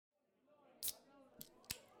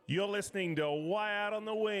You're listening to Way Out on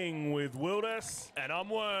the Wing with Wilders. And I'm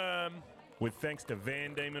Worm. With thanks to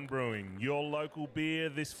Van Diemen Brewing, your local beer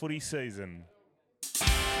this footy season.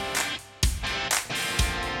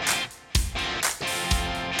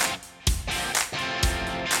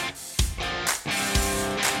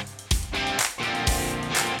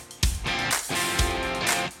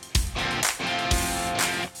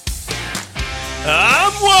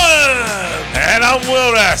 I'm Worm. And I'm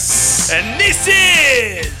Wilders. And this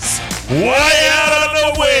is Way Out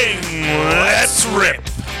on the Wing. Let's rip.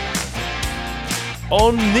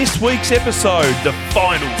 On this week's episode, the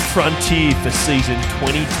final frontier for season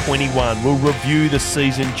 2021. We'll review the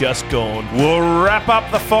season just gone, We'll wrap up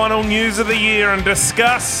the final news of the year and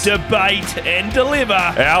discuss debate and deliver.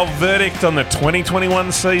 our verdict on the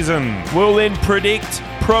 2021 season. We'll then predict,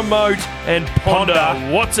 promote and ponder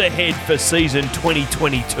Ponder. what's ahead for season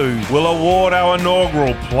 2022. We'll award our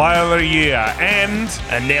inaugural Player of the Year and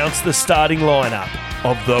Announce the starting lineup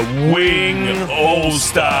of the Wing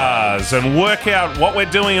All-Stars and work out what we're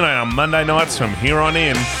doing on our Monday nights from here on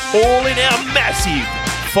in. all in our massive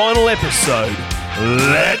final episode.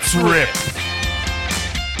 Let's rip.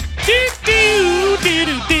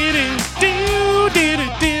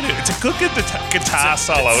 It's a good guitar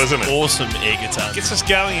solo, isn't it? Awesome air guitar. Gets us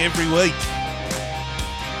going every week.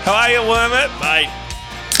 How are you, Wormit? Mate,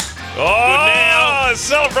 Oh, now.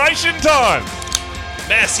 celebration time.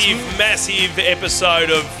 massive episode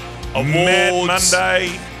of awards. Mad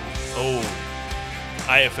Monday. Oh,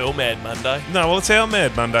 AFL Mad Monday. No, well, it's our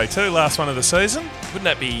Mad Monday too, last one of the season.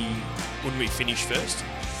 Wouldn't we finish first?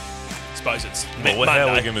 I suppose it's Well, Monday. how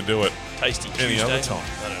are we going to do it? Tasty Tuesday. any other time?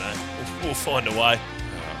 I don't know. We'll find a way.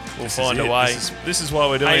 We'll This find is a it. way. This is why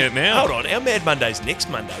we're doing Hey, it now. Hold on, our Mad Monday's next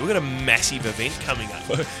Monday. We've got a massive event coming up.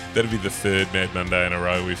 That'll be the third Mad Monday in a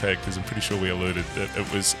row we've had, because I'm pretty sure we alluded that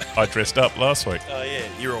it was I dressed up last week. Oh yeah,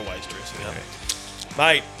 you're always dressing up,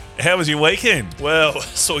 mate. How was your weekend? Well,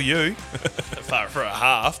 saw you for a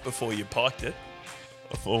half before you piked it.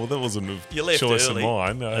 Well, that wasn't a You left choice early. of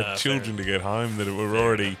mine. I had fair children to get home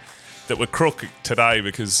that were crook today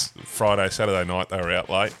because Friday, Saturday night they were out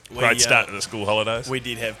late. Great start to the school holidays. We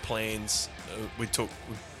did have plans. We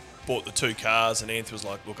bought the two cars, and Anth was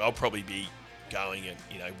like, "Look, I'll probably be going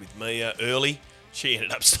with Mia early." She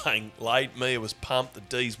ended up staying late. Mia was pumped. The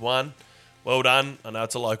D's won. Well done. I know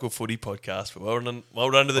it's a local footy podcast, but well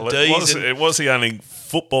done to the D's. It was the only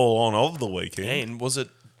football on of the weekend. And was it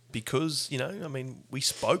because we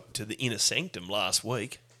spoke to the inner sanctum last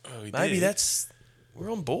week? we Maybe did.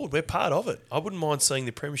 we're on board. We're part of it. I wouldn't mind seeing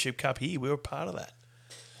the Premiership Cup here. We were part of that.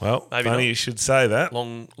 Well, Maybe funny not. you should say that.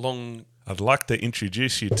 Long I'd like to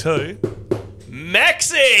introduce you to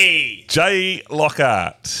Maxi. Jay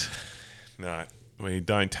Lockhart. No, we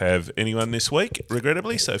don't have anyone this week,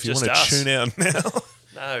 regrettably. So if you Just want to us. tune out now,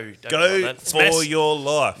 No, don't go mind that. It's for your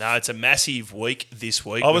life. No, it's a massive week this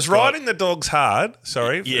week. I was We've got- riding the dogs hard,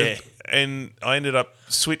 sorry. Yeah. And I ended up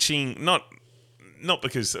switching, not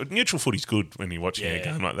because neutral footy's good when you're watching a Yeah.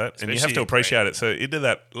 game like that, and you Especially have to in appreciate it. So into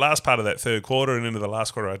that last part of that third quarter and into the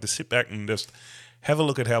last quarter, I had to sit back and just have a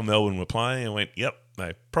look at how Melbourne were playing and went, yep,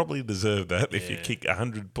 they probably deserve that if you kick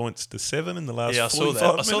 100 points to 7 in the last Yeah, I saw 45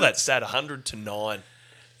 that. I saw that minutes. stat 100 to 9.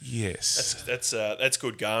 Yes. That's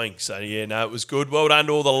good going. So yeah, no, it was good. Well done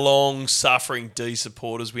to all the long-suffering D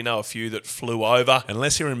supporters. We know a few that flew over.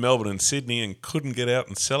 Unless you're in Melbourne and Sydney and couldn't get out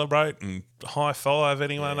and celebrate and high-five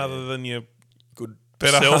anyone other than your Good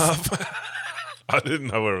better self. half. I didn't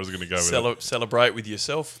know where I was going to go with it. Celebrate with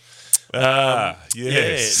yourself.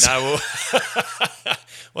 Yes. Yeah. No. Well,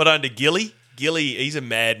 well done to Gilly. Gilly, he's a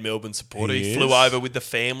mad Melbourne supporter. He He is. flew over with the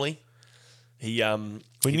family. He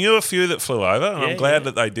We knew a few that flew over, and I'm Yeah, glad yeah.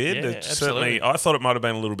 that they did. Yeah, It certainly, absolutely. I thought it might have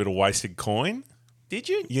been a little bit of wasted coin. Did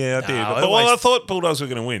you? Yeah, I did. No, But I thought Bulldogs were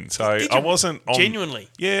going to win, so Did I you? wasn't on, Genuinely.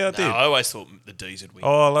 Yeah, I did. No, I always thought the D's would win.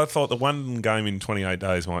 Oh, I thought the one game in 28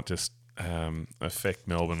 days might just affect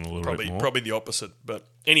Melbourne a little bit more. Probably the opposite. But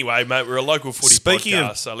anyway, mate, we're a local footy Speaking podcast,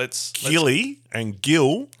 of so let's Gilly and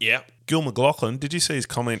Gil Yeah. McLaughlin, did you see his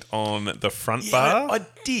comment on the front Yeah, bar? I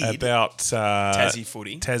did. About Tassie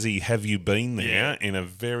footy. Tassie, have you been there? Yeah. In a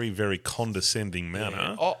very, very condescending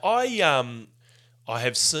manner. I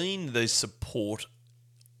have seen the support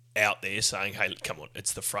out there saying, "Hey, come on,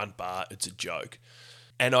 it's the front bar, it's a joke,"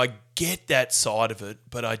 and I get that side of it,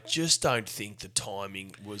 but I just don't think the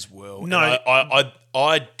timing was well. No. And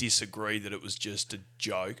I disagree that it was just a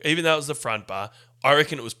joke, even though it was the front bar. I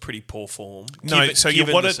reckon it was pretty poor form. Given what the it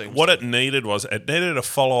circumstances. needed was it needed a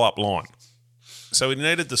follow up line. So it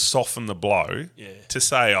needed to soften the blow to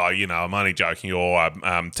say, oh, I'm only joking, or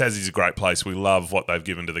Tassie's a great place. We love what they've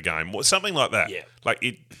given to the game, or something like that. Yeah. Like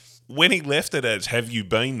it when he left it as "Have you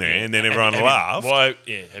been there?" and then everyone laughed.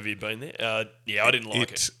 Have you been there? I didn't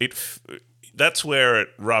like it. That's where it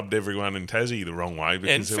rubbed everyone in Tassie the wrong way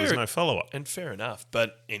because there was no follow-up. And fair enough,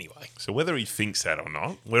 but anyway. So whether he thinks that or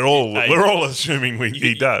not, we're all assuming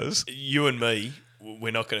he does. You and me,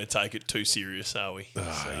 we're not going to take it too serious, are we?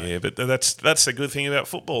 Yeah, but that's the good thing about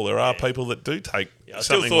football. There are people that do take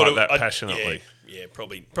something like that passionately. Yeah,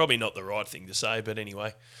 probably not the right thing to say, but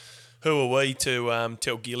anyway, who are we to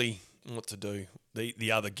tell Gilly what to do?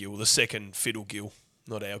 The other Gill, the second fiddle Gill,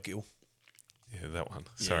 not our Gill. Yeah, that one.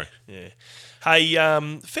 Sorry. Yeah. Hey,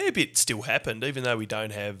 fair bit still happened, even though we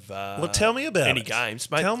don't have tell me about any games,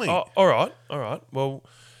 mate. Tell me. Oh, all right. Well,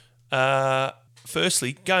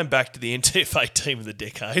 firstly, going back to the NTFA team of the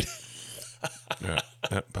decade.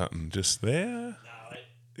 That button just there.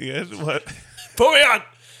 Yeah, what? Put me on.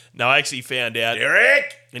 No, I actually found out,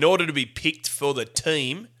 Derek, in order to be picked for the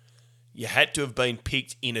team, you had to have been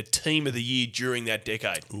picked in a team of the year during that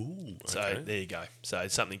decade. Ooh, So okay. there you go. So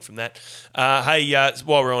something from that. Hey,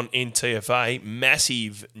 while we're on NTFA,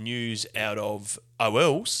 massive news out of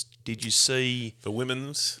OLs. Did you see The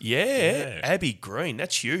women's Yeah, Abby Green.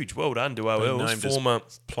 That's huge. Well done to OLs. named as Former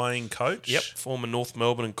playing coach. former North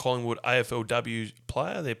Melbourne and Collingwood AFLW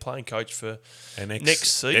player. They're playing coach for And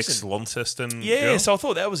next season. ex-Launceston Yeah, girl. so I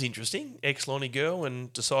thought that was interesting. Ex-Lonnie girl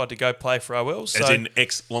and decided to go play for OLs. As So in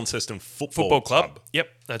ex-Launceston football club. Yep,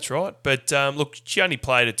 that's right. But look, she only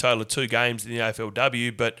played a total of 2 games in the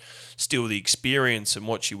AFLW, but still the experience and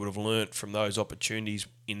what she would have learnt from those opportunities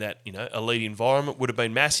in that elite environment would have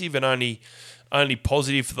been massive and only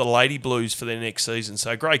positive for the Lady Blues for their next season.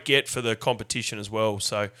 So great get for the competition as well.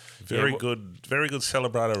 So Very good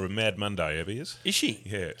celebrator of Mad Monday, Abby is. Is she?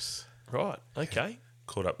 Yes. Right. Okay.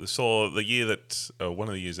 Caught up. Saw the year that one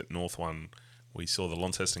of the years at North won, we saw the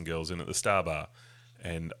Launceston girls in at the Star Bar,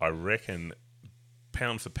 and I reckon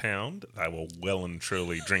pound for pound they were well and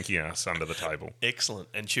truly drinking us under the table. Excellent.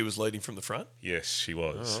 And she was leading from the front? Yes, she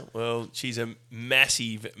was. Oh, well, she's a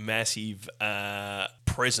massive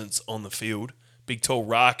presence on the field. Big, tall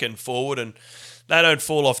Rakan forward, and they don't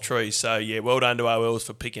fall off trees. So, yeah, well done to OLs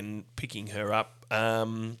for picking her up.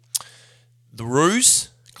 The Roos,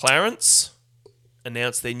 Clarence,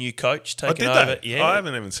 announced their new coach taking over. They? Yeah, I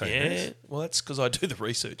haven't even seen this. Well, that's because I do the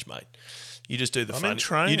research, mate. You just do the I'm funny. in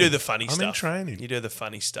training. You do the funny stuff. I'm in training. You do the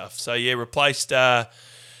funny stuff. So yeah, replaced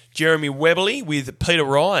Jeremy Weberly with Peter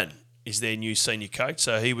Ryan is their new senior coach.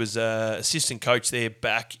 So he was assistant coach there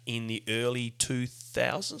back in the early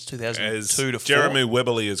 2000s, 2002 to 4. Jeremy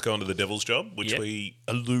Weberly has gone to the Devil's job, which we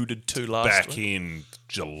alluded to last back week. in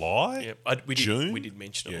July, June. We did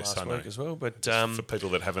mention it Yes, last I know. week as well. But for people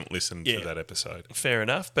that haven't listened to that episode. fair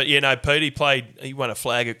enough. But yeah, no, Pete, he won a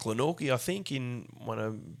flag at Glenorchy, I think, in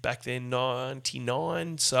back then,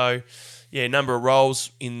 99. So, yeah, a number of roles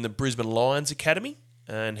in the Brisbane Lions Academy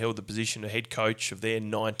and held the position of head coach of their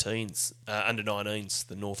 19s, under 19s,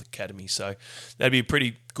 the North Academy. So that'd be a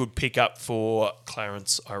pretty good pickup for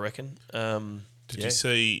Clarence, I reckon. Did you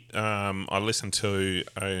see, I listened to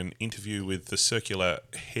an interview with the Circular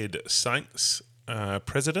Head Saints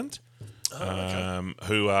president,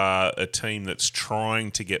 who are a team that's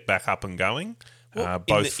trying to get back up and going. I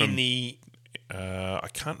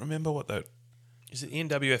can't remember what that... Is it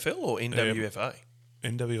NWFL or NWFA?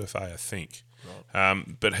 NWFA, I think. Right.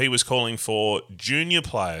 But he was calling for junior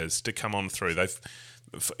players to come on through.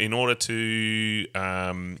 In order to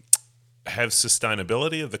have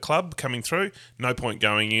sustainability of the club coming through, no point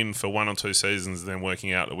going in for 1 or 2 seasons and then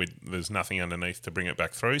working out that there's nothing underneath to bring it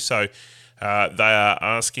back through. So they are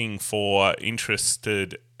asking for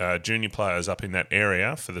interested junior players up in that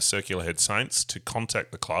area for the Circular Head Saints to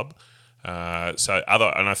contact the club. And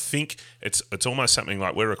I think it's almost something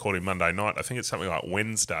like, we're recording Monday night, I think it's something like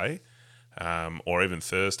Wednesday or even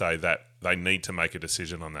Thursday that they need to make a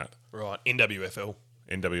decision on that. Right, NWFL.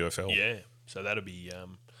 Yeah, so that'd be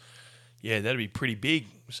pretty big.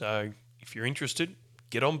 So if you're interested,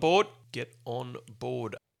 get on board.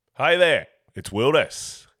 Hey there, it's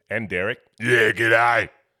Wilders and Derek. Yeah, g'day.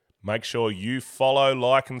 Make sure you follow,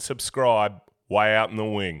 like and subscribe way out in the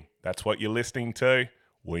wing. That's what you're listening to.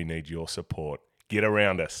 We need your support. Get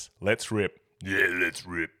around us. Let's rip. Yeah, let's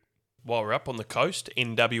rip. While we're up on the coast,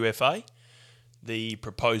 NWFA, the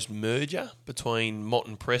proposed merger between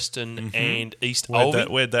Motton Preston and East Alvey.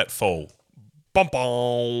 Where'd that fall? Bom,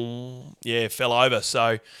 bom. Yeah, fell over.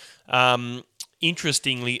 So,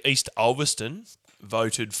 interestingly, East Ulverston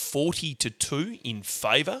voted 40-2 in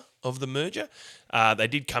favour of the merger. They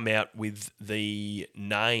did come out with the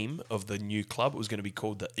name of the new club. It was going to be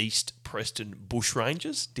called the East Preston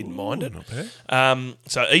Bushrangers. Didn't mind it. Not bad.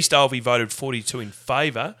 So East Alvey voted 42 in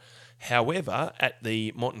favour. However, at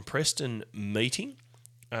the Mont Preston meeting,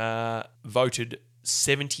 voted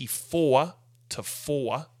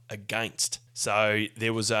 74-4 against. So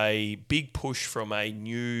there was a big push from a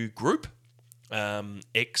new group,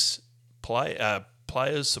 players,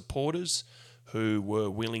 supporters, who were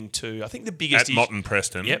willing to. I think the biggest At Mont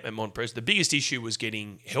Preston. Yep, at Mont Preston. The biggest issue was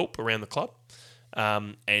getting help around the club,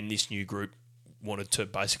 and this new group wanted to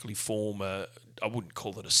basically form I wouldn't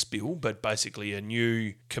call it a spill, but basically a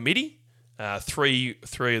new committee. Three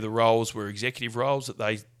of the roles were executive roles that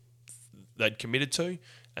they'd committed to,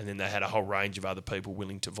 and then they had a whole range of other people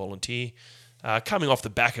willing to volunteer. Coming off the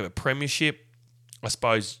back of a premiership, I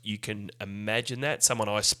suppose you can imagine that. Someone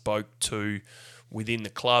I spoke to within the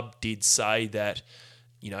club did say that,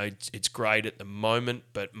 it's great at the moment,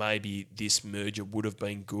 but maybe this merger would have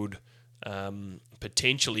been good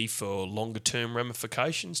potentially for longer term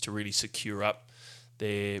ramifications to really secure up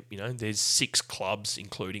there's 6 clubs,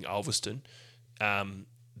 including Ulverston,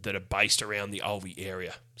 that are based around the Ulvie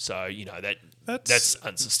area. So, that's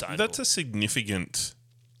unsustainable. That's a significant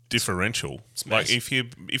differential. massive.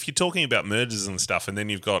 Like if you're talking about mergers and stuff, and then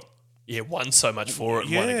you've got one so much for it.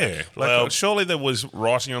 And one against. Surely there was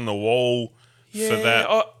writing on the wall for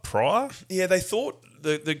that prior. Yeah, they thought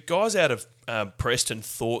the guys out of Preston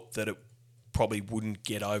thought that it probably wouldn't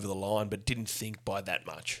get over the line, but didn't think by that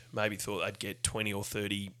much. Maybe thought they'd get 20 or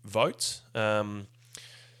 30 votes.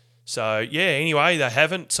 Anyway, they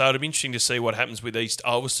haven't. So it'll be interesting to see what happens with East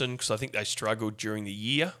Ulverston, because I think they struggled during the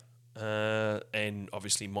year, and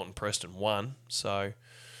obviously Mont Preston won. So,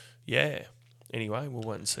 yeah. Anyway, we'll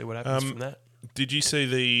wait and see what happens from that. Did you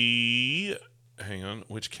see hang on,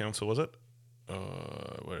 which council was it?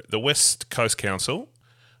 The West Coast Council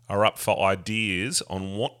are up for ideas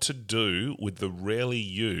on what to do with the rarely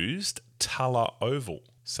used Tulla Oval.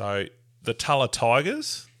 So the Tulla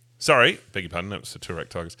Tigers, beg your pardon, that was the Toorak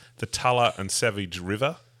Tigers. The Tulla and Savage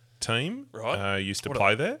River team used to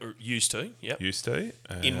play there. Used to, yep. Used to.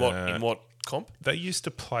 In what comp? They used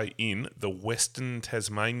to play in the Western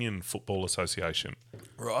Tasmanian Football Association.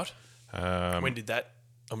 Right. When did that?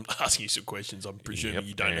 I'm asking you some questions. I'm presuming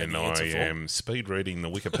you don't know the answer for. I am speed reading the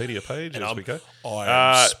Wikipedia page as we go.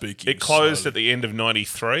 I am speaking. It closed at the end of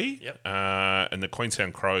 '93, Yep. And the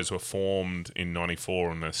Queenstown Crows were formed in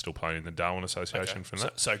 '94, and they're still playing in the Darwin Association from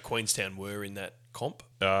that. So Queenstown were in that comp?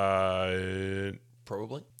 Probably.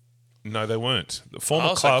 No, they weren't. The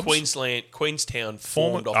former clubs. So Queenstown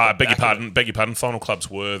formed off beg your pardon. Final clubs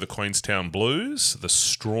were the Queenstown Blues, the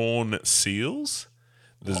Strawn Seals,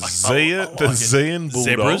 the Zeehan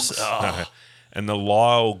Bulldogs, and the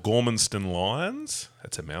Lyle Gormanston Lions.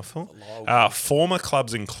 That's a mouthful. Former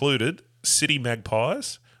clubs included City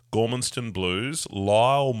Magpies, Gormanston Blues,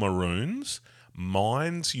 Lyle Maroons,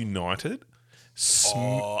 Mines United.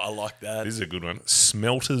 I like that. This is a good one.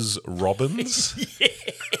 Smelters Robins.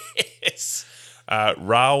 Yes.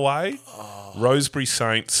 Railway, Rosebery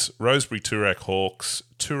Saints, Rosebery Toorak Hawks,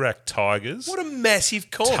 Toorak Tigers. What a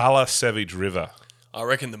massive comp. Tulla Savage River. I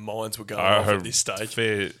reckon the mines were going off at this stage.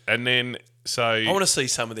 Fair. And then, I want to see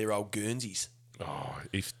some of their old Guernseys.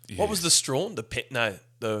 What was the Strawn?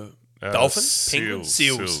 The Dolphins? Penguins?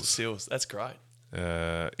 Seals. That's great.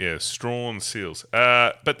 Strawn Seals.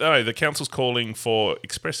 But no, the council's calling for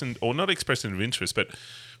not expression of interest, but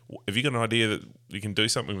have you got an idea that you can do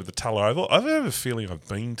something with the Tulla Oval? I have a feeling I've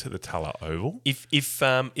been to the Tulla Oval.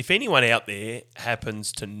 If anyone out there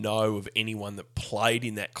happens to know of anyone that played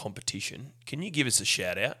in that competition, can you give us a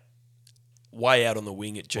shout out? Way out on the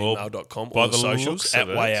wing at gmail.com or the socials at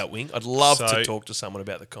Way Out Wing. I'd love to talk to someone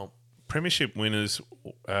about the comp. Premiership winners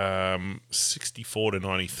 64 to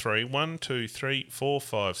 93. 1, 2, 3, 4,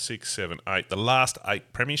 5, 6, 7, 8. The last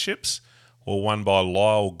 8 premierships were won by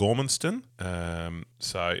Lyle Gormanston.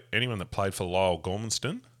 So anyone that played for Lyle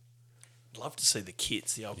Gormanston, I'd love to see the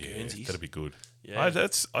kits, the old Guernseys. That'd be good. Yeah. I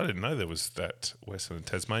didn't know there was that Western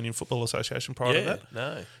Tasmanian Football Association prior to that.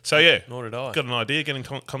 No. So yeah, nor did I. Got an idea. Get in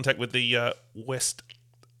contact with the West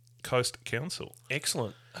Coast Council.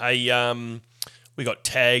 Excellent. Hey, we got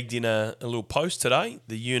tagged in a little post today.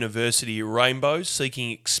 The University Rainbows seeking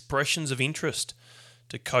expressions of interest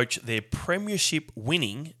to coach their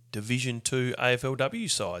premiership-winning Division 2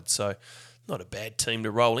 AFLW side. So, not a bad team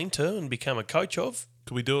to roll into and become a coach of.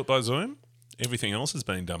 Could we do it by Zoom? Everything else has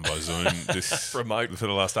been done by Zoom remote for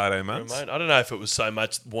the last 18 months. Remote. I don't know if it was so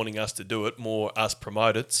much wanting us to do it, more us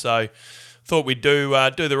promote it. So, thought we'd do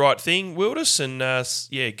the right thing, Wilders, and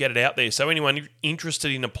get it out there. So, anyone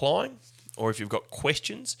interested in applying, or if you've got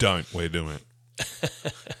questions, we're doing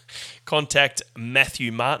it. Contact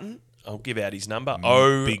Matthew Martin. I'll give out his number.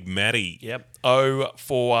 Big Matty. Yep.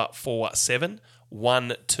 0447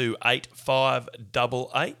 128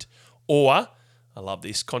 588, Or, I love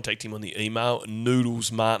this, contact him on the email,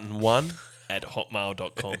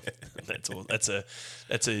 noodlesmartin1@hotmail.com. That's all. That's a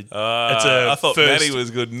I thought first, Matty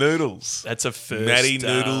was good. Noodles. That's a first. Matty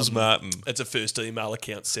Noodles Martin. That's a first email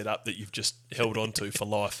account set up that you've just held on to for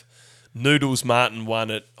life.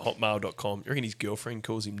 Noodlesmartin1@hotmail.com. You reckon his girlfriend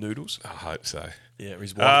calls him Noodles? I hope so. Yeah, or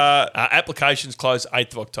his wife. Applications close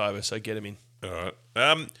 8th of October, so get him in. All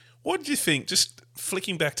right. What did you think? Just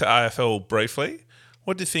flicking back to AFL briefly.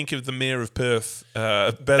 What did you think of the Mayor of Perth,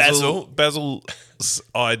 Basil's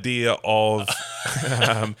idea of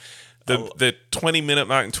the 20-minute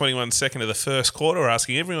mark and 21 second of the first quarter,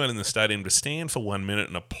 asking everyone in the stadium to stand for 1 minute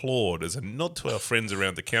and applaud as a nod to our friends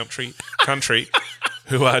around the country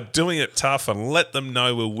who are doing it tough, and let them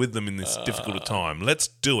know we're with them in this difficult time. Let's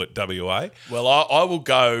do it, WA. Well, I will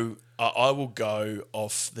go. I will go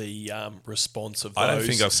off the response of those. I don't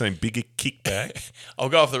think I've seen bigger kickback. I'll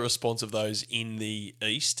go off the response of those in the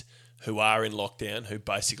East who are in lockdown, who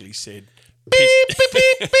basically said, beep, beep,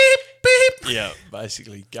 beep, beep, beep. Yeah,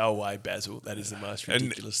 basically, go away, Basil. That is the most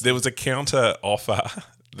ridiculous thing. There was a counter offer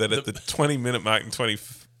that at the 20-minute mark and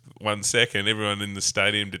 21 second, everyone in the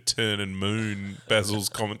stadium to turn and moon Basil's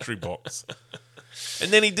commentary box.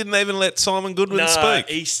 And then he didn't even let Simon Goodwin speak.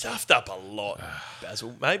 He stuffed up a lot,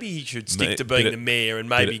 Basil. Maybe he should stick to being the mayor and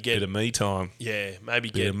maybe get bit of me time. Yeah, maybe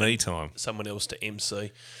bit get of me time. Someone else to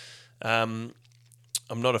MC. I'm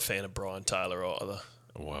not a fan of Brian Taylor either.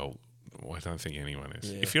 Well, I don't think anyone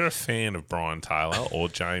is. Yeah. If you're a fan of Brian Taylor or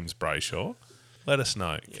James Brayshaw, let us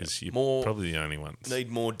know, because you're probably the only ones.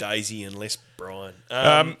 Need more Daisy and less Brian.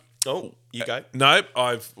 You go. No,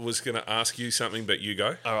 I was going to ask you something, but you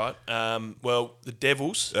go. All right. Well, the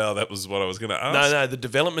Devils. Oh, that was what I was going to ask. No, the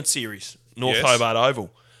development series, North Hobart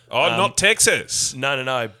Oval. Oh, not Texas.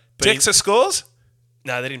 No. Texas scores?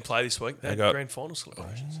 No, they didn't play this week. They had grand final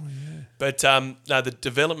celebrations. Oh, yeah. But no, the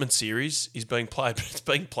development series is being played. But it's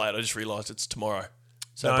being played. I just realised it's tomorrow.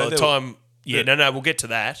 So by the time... we'll get to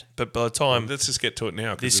that. But by the time... Let's just get to it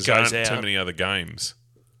now, because this there goes aren't out, too many other games.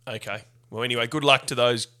 Okay. Well, anyway, good luck to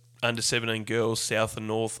those under 17 girls, south and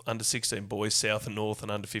north, under 16 boys, south and north,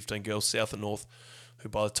 and under 15 girls, south and north, who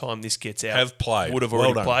by the time this gets out have played. Would have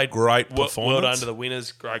already played. Great performance. Well done to the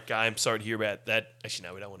winners. Great game. Sorry to hear about that. Actually,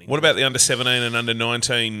 no, we don't want to. What about the under 17 and under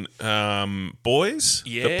 19 boys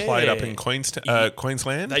that played up in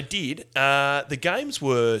Queensland? They did. The games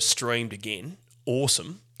were streamed again.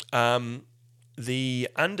 Awesome. The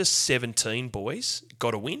under 17 boys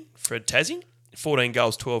got a win for Tassie. 14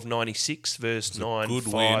 goals, 12.96 versus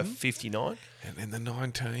 9.5.59. And then the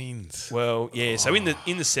 19s. Well, yeah. So in the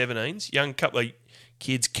 17s, young couple of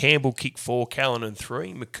kids, Campbell kicked 4, Callanan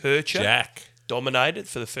 3, McKercher Jack dominated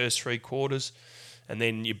for the first 3 quarters, and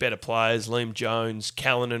then your better players, Liam Jones,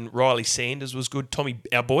 Callanan, Riley Sanders was good.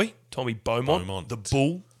 Our boy Tommy Beaumont, the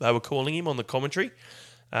Bull, they were calling him on the commentary.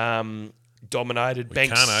 Dominated.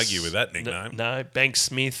 Can't argue with that nickname. No, Banks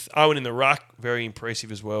Smith, Owen in the ruck, very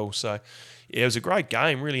impressive as well. So. Yeah, it was a great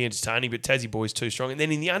game, really entertaining, but Tassie boys too strong. And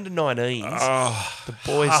then in the under 19s, the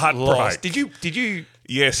boys lost. Did you?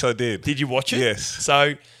 Yes, I did. Did you watch it? Yes.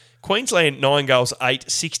 So Queensland 9 goals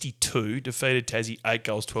 8-62 defeated Tassie 8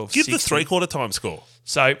 goals 12. Give the 3/4 time score.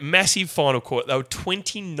 So massive final quarter. They were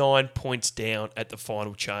 29 points down at the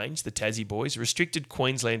final change. The Tassie boys restricted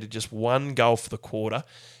Queensland to just 1 goal for the quarter.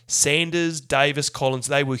 Sanders, Davis, Collins,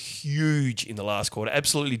 they were huge in the last quarter.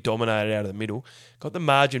 Absolutely dominated out of the middle. Got the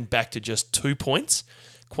margin back to just 2 points.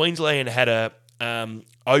 Queensland had a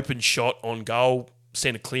open shot on goal,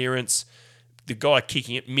 centre clearance. The guy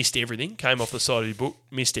kicking it missed everything. Came off the side of his boot,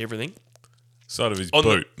 missed everything. Side of his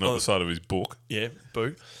boot, not the side of his book. Yeah,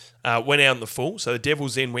 boot. Went out in the full. So the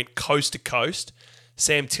Devils then went coast to coast.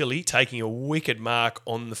 Sam Tilley taking a wicked mark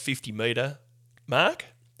on the 50-metre mark.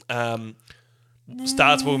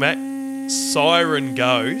 Starts ball back. Siren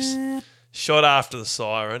goes. Shot after the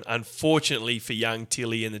siren. Unfortunately for young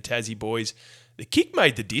Tilley and the Tassie boys, the kick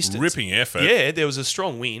made the distance. Ripping effort. Yeah, there was a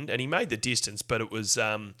strong wind and he made the distance, but it was,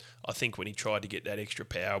 I think when he tried to get that extra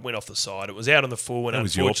power, it went off the side. It was out on the full. And that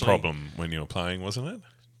was your problem when you were playing, wasn't it?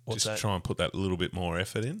 What's Just that? Try and put that little bit more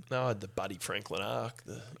effort in. No, I had the Buddy Franklin arc,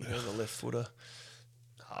 the left footer.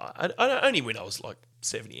 Only when I was like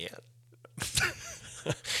 70 out.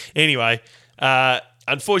 Anyway,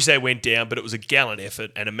 unfortunately, they went down, but it was a gallant effort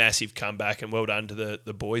and a massive comeback, and well done to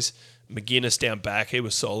the boys. McGuinness down back, he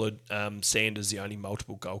was solid. Sanders, the only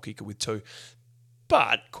multiple goal kicker with 2.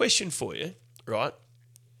 But, question for you, right?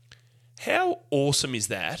 How awesome is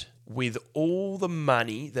that with all the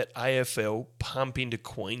money that AFL pump into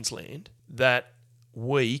Queensland that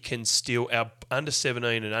we can still, our under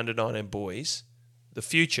 17 and under 19 boys, the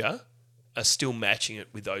future, are still matching it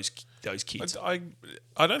with those those kids.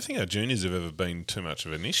 I don't think our juniors have ever been too much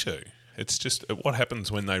of an issue. It's just what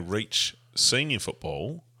happens when they reach senior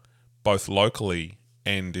football, both locally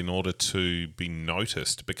and in order to be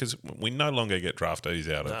noticed, because we no longer get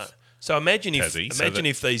draftees out No. of. So imagine Tassie,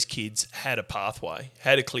 if these kids had a pathway,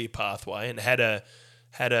 had a clear pathway, and had a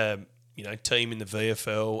team in the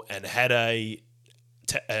VFL and had an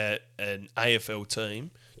AFL team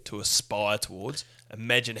to aspire towards.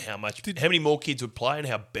 Imagine how many more kids would play and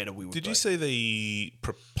how better we would be. Did you see the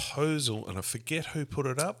proposal? And I forget who put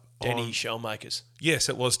it up. Denny Shellmakers. Yes,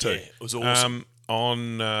 it was too. Yeah, it was awesome.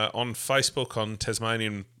 On Facebook, on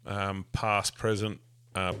Tasmanian past, present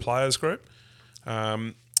players group,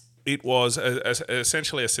 it was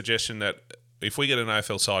essentially a suggestion that if we get an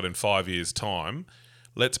AFL side in 5 years' time,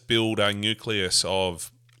 let's build a nucleus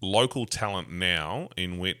of local talent now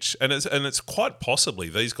in which, and it's quite possibly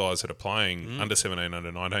these guys that are playing under 17,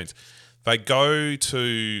 under 19s, they go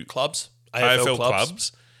to Clubs, AFL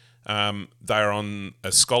clubs. They are on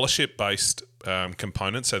a scholarship-based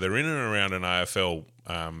component, so they're in and around an AFL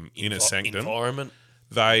inner sanctum. Environment.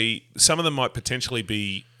 Some of them might potentially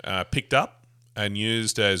be picked up and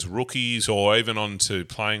used as rookies or even onto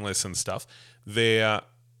playing lists and stuff. Their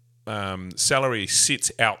salary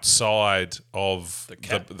sits outside of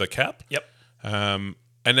the cap. Yep. And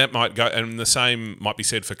that might go, and the same might be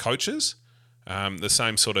said for coaches, the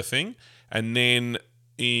same sort of thing. And then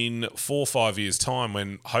in 4 or 5 years' time,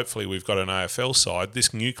 when hopefully we've got an AFL side,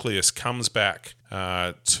 this nucleus comes back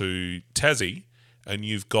to Tassie, and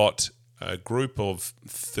you've got a group of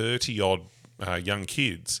 30-odd young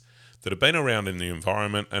kids that have been around in the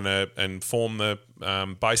environment and form the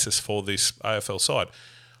basis for this AFL side.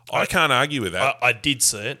 I can't argue with that. I did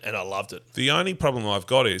see it and I loved it. The only problem I've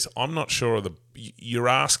got is I'm not sure you're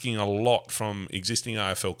asking a lot from existing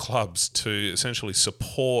AFL clubs to essentially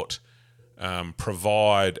support,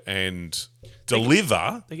 provide and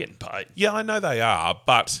deliver. They're getting paid. Yeah, I know they are,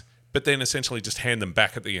 but then essentially just hand them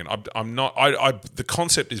back at the end. I'm not. The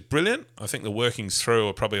concept is brilliant. I think the workings through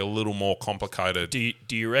are probably a little more complicated.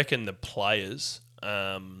 Do you reckon the players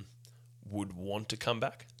would want to come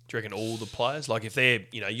back? Do you reckon all the players, like if they're,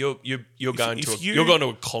 you're going to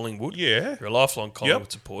a Collingwood, Yeah. you're a lifelong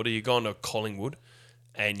Collingwood supporter, you're going to Collingwood,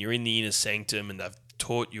 and you're in the inner sanctum, and they've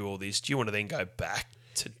taught you all this. Do you want to then go back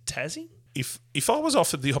to Tassie? If I was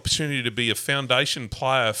offered the opportunity to be a foundation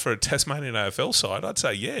player for a Tasmanian AFL side, I'd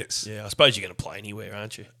say yes. Yeah, I suppose you're going to play anywhere,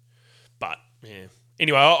 aren't you? But yeah.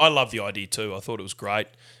 Anyway, I love the idea too. I thought it was great,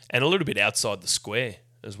 and a little bit outside the square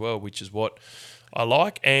as well, which is what I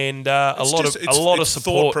like, and a lot of support.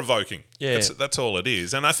 Thought provoking. Yeah, that's all it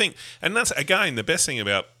is, and I think, and that's again the best thing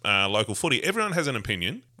about local footy. Everyone has an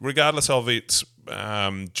opinion, regardless of its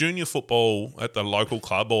junior football at the local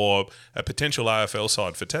club or a potential AFL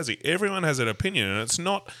side for Tassie. Everyone has an opinion, and it's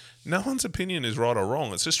not. No one's opinion is right or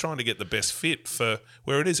wrong. It's just trying to get the best fit for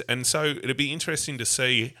where it is, and so it'd be interesting to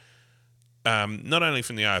see, not only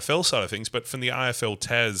from the AFL side of things, but from the AFL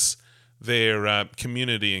Tas. Their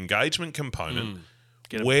community engagement component,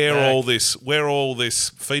 where all this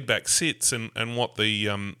feedback sits, and what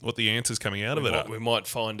the answers coming out of it are. We might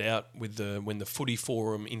find out when the Footy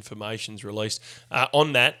Forum information's released.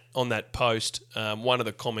 On that post, one of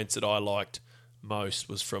the comments that I liked most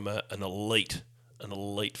was from an elite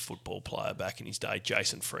football player back in his day,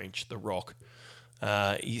 Jason French, the Rock.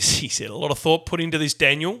 He said, a lot of thought put into this,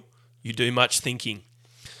 Daniel. You do much thinking.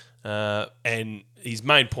 And his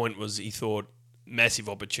main point was he thought massive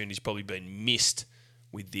opportunities probably been missed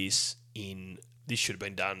with this. This should have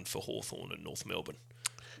been done for Hawthorn and North Melbourne.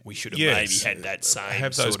 We should have maybe had that same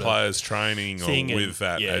have those players training or with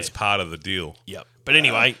that as part of the deal. Yep. But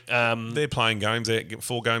anyway, they're playing games,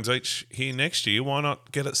 4 games each here next year. Why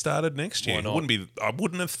not get it started next year? I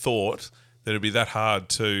wouldn't have thought that it'd be that hard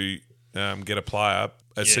to get a player.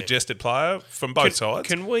 A suggested player from both sides.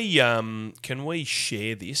 Can we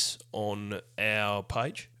share this on our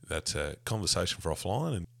page? That's a conversation for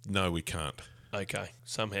offline, and no, we can't. Okay.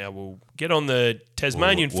 Somehow we'll get on the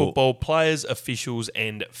Tasmanian football players, officials,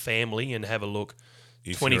 and family and have a look.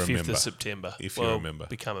 25th of September. If you remember.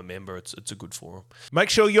 Become a member. It's a good forum. Make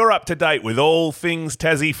sure you're up to date with all things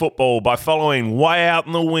Tassie football by following Way Out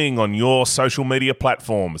in the Wing on your social media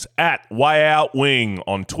platforms at Way Out Wing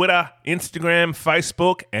on Twitter, Instagram,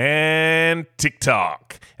 Facebook, and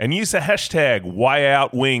TikTok. And use the hashtag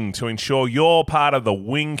WayOutWing to ensure you're part of the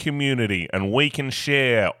Wing community and we can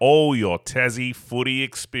share all your Tassie footy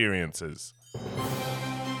experiences.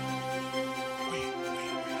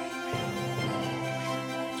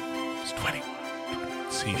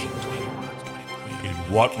 In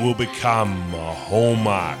what will become a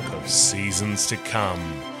hallmark of seasons to come,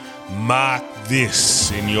 Mark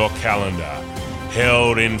this in your calendar.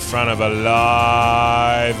 Held in front of a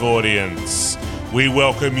live audience, we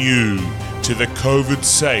welcome you to the COVID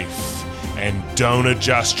safe, and don't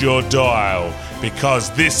adjust your dial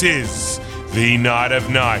because this is the Night of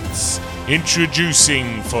Nights,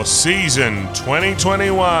 introducing for season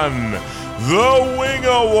 2021 the Wing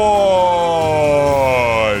Awards.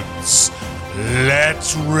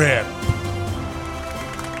 Let's rip.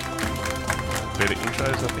 Better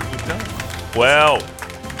intros I think we've done. Well,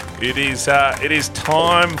 it is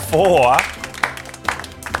time for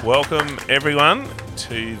welcome everyone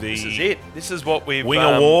to the This is it. This is what we've... Wing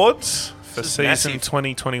Awards for this is season massive.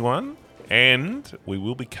 2021, and we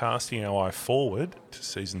will be casting our eye forward to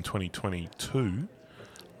season 2022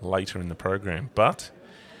 later in the program. But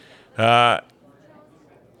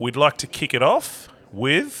we'd like to kick it off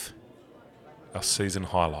with our season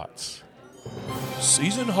highlights.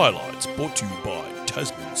 Season highlights brought to you by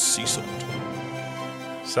Tasman Sea Salt.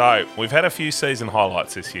 So we've had a few season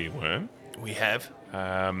highlights this year, Worm. We have.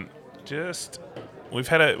 I'll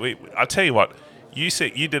tell you what. You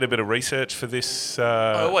said you did a bit of research for this.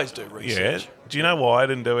 I always do Yeah. research. Do you know why I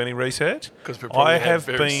didn't do any research? 'Cause we probably have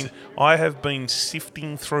very I have been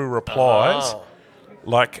sifting through replies Oh,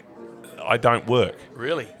 like I don't work.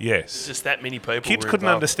 really? Yes. Just that many people. Kids were couldn't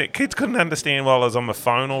involved. understand. Kids couldn't understand while I was on my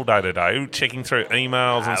phone all day today, checking through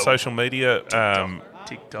emails and Oh. social media.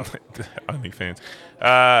 TikTok. OnlyFans.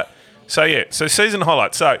 So season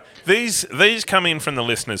highlights. So these come in from the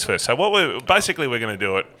listeners first. So what we're going to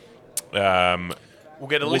do it. We'll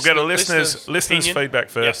get a listeners opinion. feedback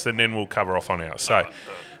first, and then we'll cover off on ours. So,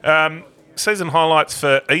 season highlights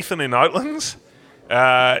for Ethan in Oatlands.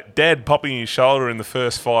 Dad popping his shoulder in the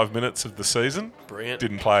first 5 minutes of the season. Brilliant.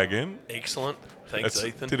 Didn't play again. Excellent. Thanks,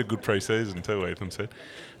 Ethan. Did a good pre-season too, Ethan said.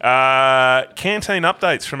 Canteen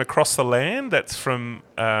updates from across the land. That's from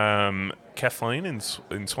Kathleen in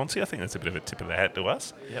Swansea. I think that's a bit of a tip of the hat to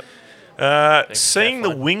us. Yep. Seeing the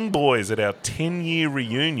Kathleen. Wing Boys at our 10-year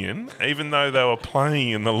reunion, even though they were playing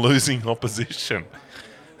in the losing opposition.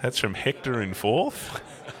 That's from Hector in fourth.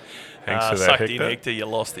 Thanks for that, Sucked Hector. in, Hector. You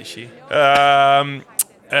lost this year. And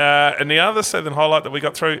the other season highlight that we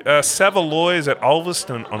got through, Savaloys at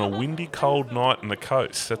Ulverston on a windy, cold night on the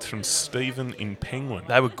coast. That's from Stephen in Penguin.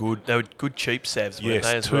 They were good. They were good cheap savs, weren't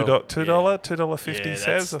they, Yes, as $2, well? $2.50 Yeah,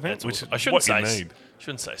 savs, I think, that's which awesome. is what you need.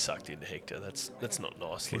 Shouldn't say sucked into Hector. That's not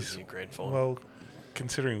nice losing a grand final. Well,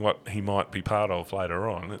 considering what he might be part of later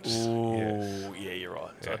on, it's Yeah, you're right.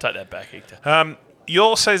 So I take that back, Hector.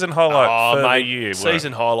 your season highlight for mate, the year.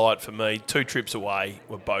 season highlight for me. 2 trips away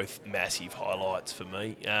were both massive highlights for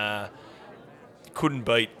me. Couldn't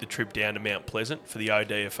beat the trip down to Mount Pleasant for the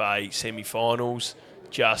ODFA semi-finals,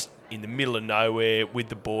 just in the middle of nowhere with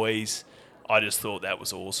the boys. I just thought that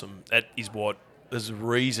was awesome. There's a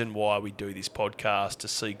reason why we do this podcast, to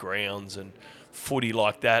see grounds and footy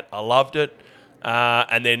like that. I loved it.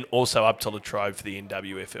 And then also up to Latrobe for the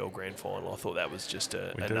NWFL Grand Final. I thought that was just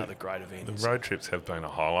another great event. The road trips have been a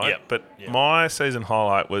highlight, Yep, but yep. my season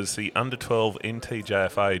highlight was the Under-12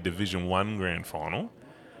 NTJFA Division 1 Grand Final,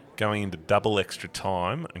 going into double extra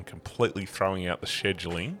time and completely throwing out the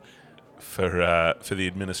scheduling for the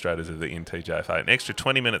administrators of the NTJFA. An extra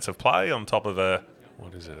 20 minutes of play on top of a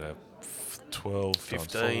 12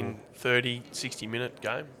 15, 30, 60-minute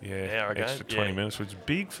game. Hour extra game. 20 minutes, which is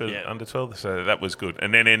big for Yeah. under 12. So that was good.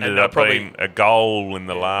 And then ended And up probably- being a goal in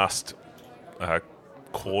the last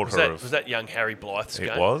quarter Was that young Harry Blythe's It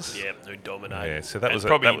game? was. Yeah, who dominated. Yeah, so that And was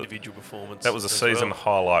probably that was- individual performance. that was a as season well.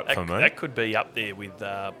 highlight for me. That could be up there with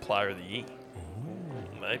Player of the Year.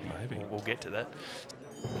 Maybe. We'll get to that.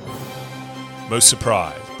 Most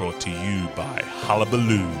Surprise, brought to you by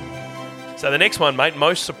Hullabaloo. So the next one, mate,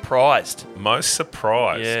 most surprised. Most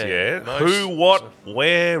surprised, Yeah, most- Who, what,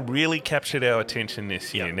 where really captured our attention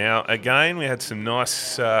this year. Yep. Now, again, we had some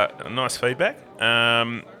nice feedback.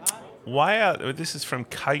 Way out. This is from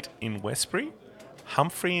Kate in Westbury,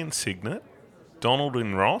 Humphrey in Signet, Donald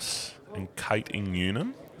in Ross, and Kate in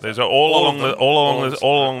Newnham. Those are all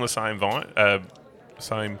along the same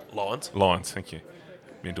same Lions. lines. Thank you.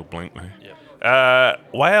 Mental blank there. Yep.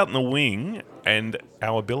 Way out in the wing, and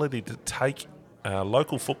our ability to take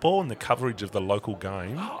local football and the coverage of the local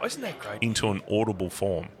game Oh, isn't that great? into an audible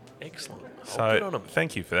form. Excellent. So Good on 'em.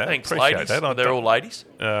 thank you for that. Thanks, Appreciate ladies. that. They're all ladies.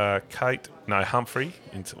 Kate, no, Humphrey,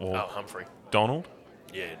 or Humphrey. Donald.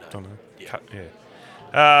 Yeah, no. Don't know. Yeah.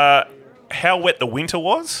 Yeah. How wet the winter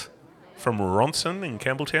was from Ronson in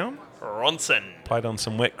Campbelltown. Ronson. Played on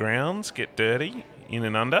some wet grounds, get dirty, in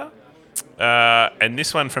and under. And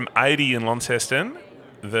this one from 80 in Launceston.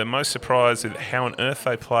 The most surprised at how on earth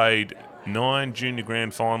they played 9 junior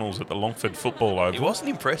grand finals at the Longford Football Oval. He wasn't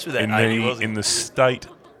impressed with that in 80, the, was he? in the state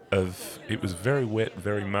of... It was very wet,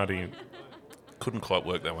 very muddy. Couldn't quite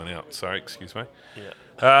work that one out. Sorry, excuse me.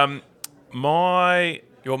 Yeah. My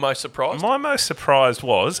You're most surprised? most surprised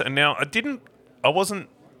was, and now I wasn't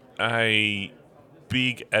a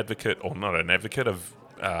big advocate, or not an advocate, of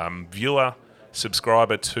viewer,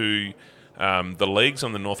 subscriber to the leagues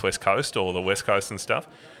on the Northwest Coast or the West Coast and stuff.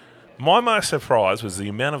 My most surprise was the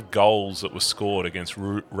amount of goals that were scored against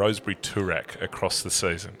Rosebery Toorak across the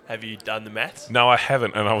season. Have you done the maths? No, I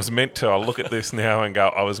haven't, and I was meant to. I'll look at this now and go,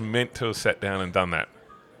 I was meant to have sat down and done that.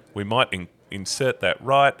 We might insert that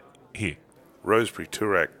right here. Rosebery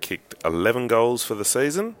Toorak kicked 11 goals for the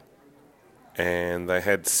season, and they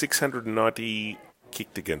had 690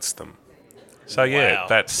 kicked against them. So yeah, Wow.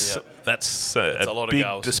 that's a lot of big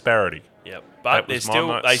goals. disparity. Yep. That But was my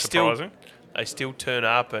most surprising. they still turn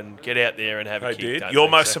up and get out there and have a They kick. did. don't Your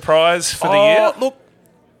they? most So- surprise for the year? Look,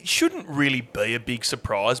 it shouldn't really be a big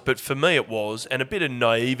surprise, but for me it was, and a bit of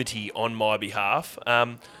naivety on my behalf.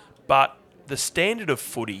 But the standard of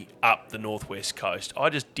footy up the Northwest Coast, I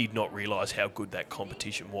just did not realise how good that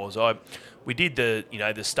competition was. We did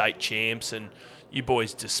the state champs, and you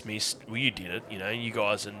boys dismissed. Well, you did it, you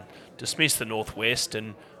guys, and dismissed the Northwest,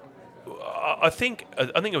 and I think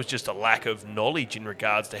it was just a lack of knowledge in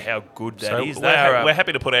regards to how good that is. We're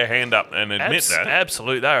happy to put our hand up and admit that.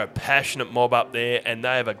 Absolutely. They're a passionate mob up there, and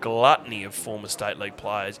they have a gluttony of former State League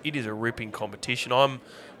players. It is a ripping competition. I'm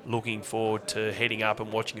looking forward to heading up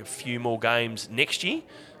and watching a few more games next year.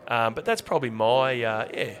 But that's probably my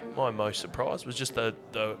most surprise was just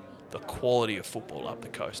the quality of football up the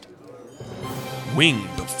coast. Wing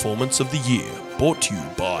Performance of the Year, brought to you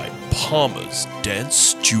by Palmer's Dance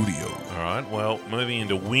Studio. All right, well, moving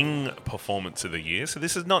into wing performance of the year. So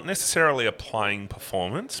this is not necessarily a playing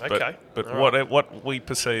performance, Okay. but All what we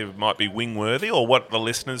perceive might be wing-worthy, or what the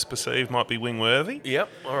listeners perceive might be wing-worthy. Yep,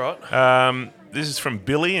 all right. This is from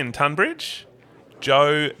Billy in Tunbridge.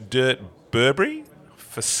 Joe Dirt Burberry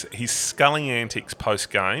for his sculling antics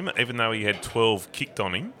post-game, even though he had 12 kicked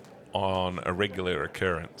on him on a regular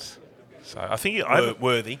occurrence. So I think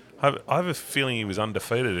Worthy. I have a feeling he was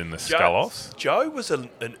undefeated in the scull-offs. Joe was an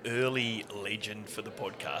early legend for the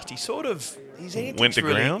podcast. His antics Went to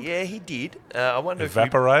really, ground? Yeah, he did. I wonder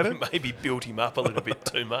Evaporated? if we maybe built him up a little bit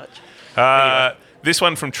too much. Anyway. This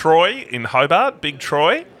one from Troy in Hobart, Big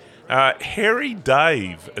Troy. Harry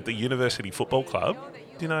Dave at the University Football Club.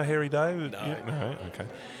 Do you know Harry Dave? No. No?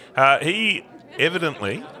 Okay. He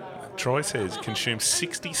evidently, Troy says, consumed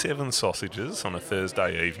 67 sausages on a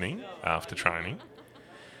Thursday evening after training.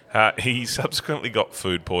 He subsequently got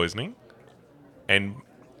food poisoning, and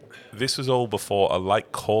this was all before a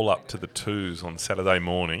late call-up to the twos on Saturday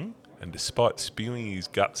morning, and despite spewing his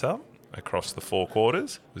guts up across the four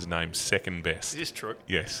quarters, was named second best. Is this true?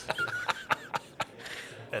 Yes.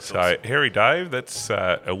 That's So, awesome. Harry Dave, that's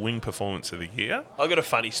a wing performance of the year. I've got a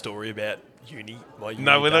funny story about my uni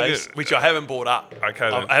No, we're not days, gonna- which I haven't brought up. Okay,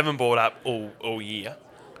 then. I haven't brought up all year.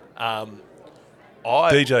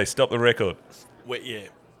 DJ, stop the record.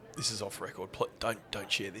 This is off record.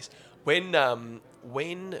 Don't share this. When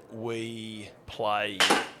we played,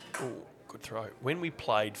 good throw. When we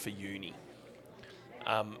played for uni,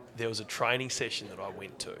 there was a training session that I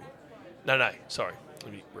went to. No, sorry.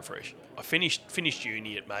 Let me refresh. I finished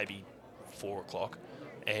uni at maybe 4 o'clock,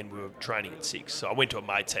 and we were training at 6. So I went to a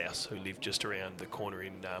mate's house who lived just around the corner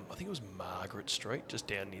in, I think it was Margaret Street, just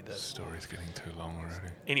down near the... Story's getting too long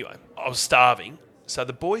already. Anyway, I was starving, so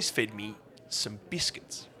the boys fed me some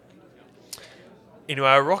biscuits. Anyway,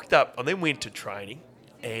 I rocked up. I then went to training,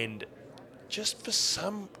 and just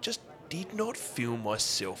did not feel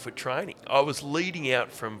myself at training. I was leading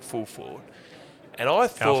out from full forward, and I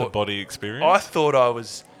Out thought of body experience. I thought I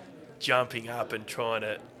was jumping up and trying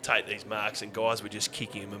to take these marks, and guys were just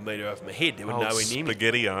kicking them a metre over my head. They were Old nowhere near me.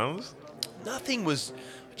 spaghetti arms. Nothing was.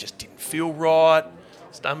 I just didn't feel right.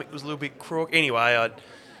 Stomach was a little bit crook. Anyway, I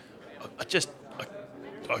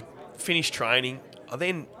finished training.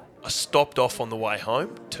 I stopped off on the way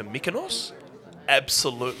home to Mykonos.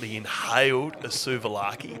 Absolutely inhaled a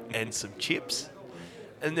souvlaki and some chips,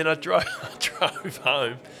 and then I drove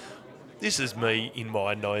home. This is me in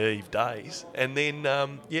my naive days. And then,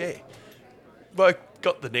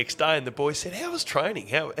 got the next day, and the boys said, "How was training?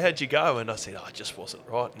 How'd you go?" And I said, "Oh, it just wasn't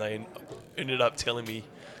right." And they ended up telling me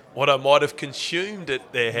what I might have consumed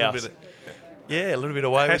at their house. A little bit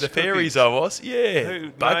away with Hash the fairies cookies. I was. Yeah.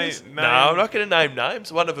 Who? Buggers. Name- No, I'm not going to name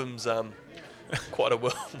names. One of them's quite a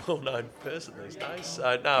well-known person these days.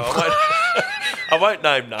 So, no, I won't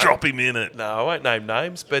name names. Drop him in it. No, I won't name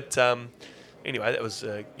names. But anyway, that was,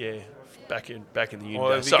 back in the uni.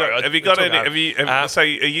 Well, days. Sorry, have you got took any? over. So, are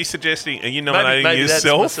you suggesting? Are you nominating maybe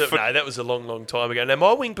yourself? No, that was a long time ago. Now,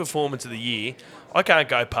 my wing performance of the year, I can't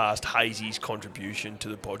go past Hazy's contribution to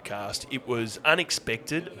the podcast. It was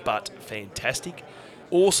unexpected but fantastic.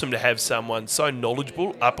 Awesome to have someone so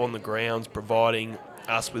knowledgeable up on the grounds, providing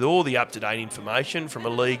us with all the up-to-date information from a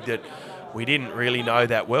league that we didn't really know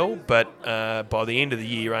that well, but by the end of the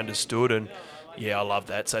year understood. And yeah, I love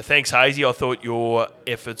that. So thanks, Hazy. I thought your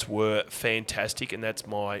efforts were fantastic, and that's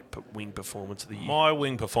my wing performance of the year. My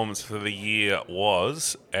wing performance for the year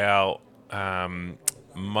was our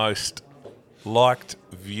most liked,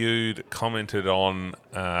 viewed, commented on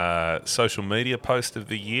social media post of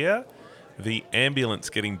the year. The ambulance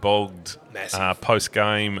getting bogged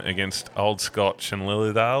post-game against Old Scotch and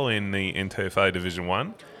Lilydale in the NTFA Division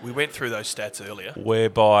 1. We went through those stats earlier.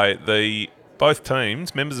 Whereby both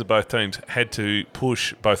teams, members of both teams, had to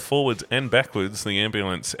push both forwards and backwards the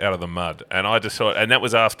ambulance out of the mud. And I just thought, and that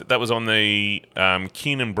was on the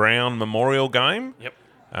Keenan Brown Memorial game. Yep.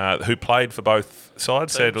 Who played for both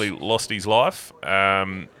sides, sadly lost his life.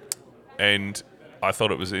 And I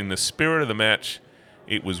thought it was in the spirit of the match.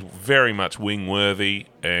 It was very much wing worthy,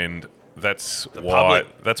 and that's why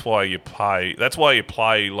you play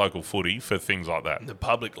local footy for things like that. The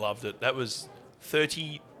public loved it. That was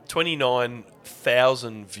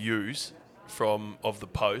 29,000 views of the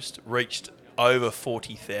post, reached over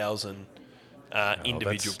 40,000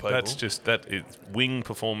 individual people. That's just wing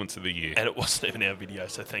performance of the year. And it wasn't even our video,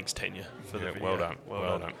 so thanks, Tanya, for the video. Well done.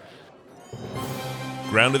 Well done.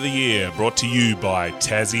 Ground of the Year, brought to you by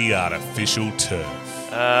Tassie Artificial Turf.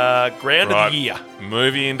 Ground of the Year.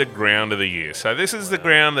 Moving into Ground of the Year. So this is the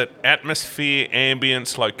ground that atmosphere,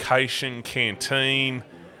 ambience, location, canteen,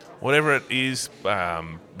 whatever it is,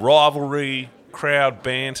 rivalry, crowd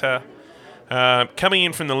banter. Coming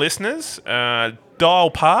in from the listeners,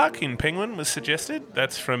 Dial Park in Penguin was suggested.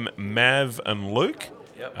 That's from Mav and Luke.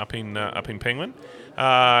 Yep. up in Penguin.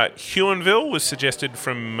 Huonville was suggested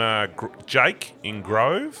from Jake in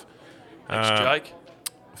Grove. Thanks, Jake.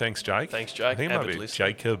 Thanks, Jake. Thanks, Jake. I think it might Avid be listener.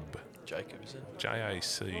 Jacob. Jacob, is it?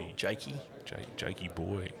 J-A-C. Jakey. Jakey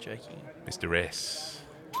boy. Jakey. Mr. S.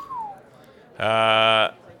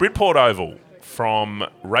 Bridport Oval from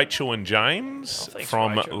Rachel and James thanks,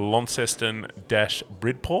 from Rachel.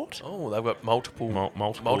 Launceston-Bridport. Oh, they've got multiple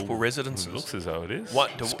residences. It looks as though it is.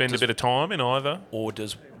 Spend a bit of time in either. Or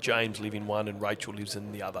does James live in one and Rachel lives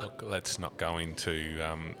in the other? Look, let's not go into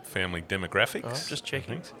family demographics. Oh, just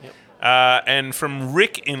checking. Yep. And from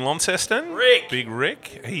Rick in Launceston. Rick! Big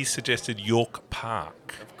Rick. He suggested York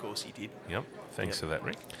Park. Of course he did. Yep. Thanks for that,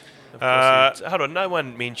 Rick. Of course he did. Hold on, no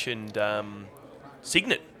one mentioned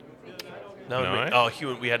Signet. No.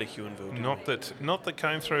 We had a Huonville. Not that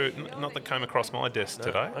came through. Not that came across my desk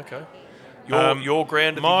today. Okay. Your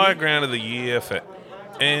ground of the my year? ground of the year for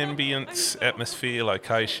ambience, atmosphere,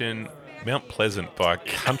 location, Mount Pleasant by a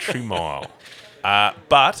country mile.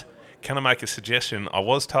 But can I make a suggestion? I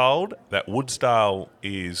was told that Woodsdale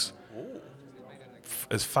is,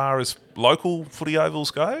 as far as local footy ovals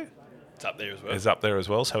go, It's up there as well. is up there as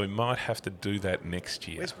well. So we might have to do that next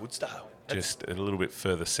year. Where's Woodsdale? Just a little bit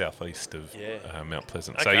further southeast of Mount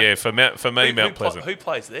Pleasant. So Okay. yeah, for me, Mount Pleasant, Who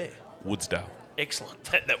plays there? Woodsdale Excellent.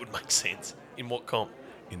 That would make sense. In what comp?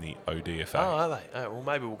 in the ODFA. Oh, are they? Oh, well,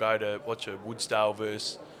 maybe we'll go to watch a Woodsdale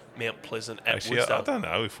versus Mount Pleasant at Actually, Woodsdale. I don't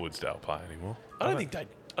know if Woodsdale play anymore. I don't think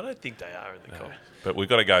they are in the comp. But we've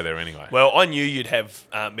got to go there anyway. Well, I knew you'd have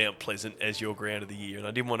Mount Pleasant as your ground of the year, and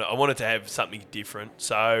I wanted to have something different.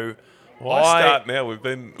 So Why start now? We've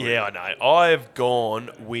been... Yeah, I know. I've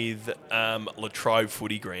gone with Latrobe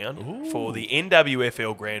Footy Ground for the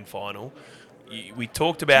NWFL Grand Final. We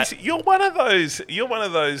talked about... Jeez, you're one of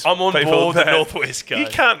those I'm on people board the that Northwest Coast. You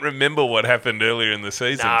can't remember what happened earlier in the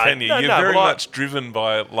season, No, can you? no, You're no, very well, much driven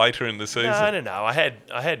by later in the season. No. I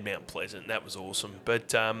had Mount Pleasant. That was awesome.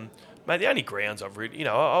 But, mate, the only grounds I've really...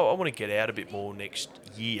 I want to get out a bit more next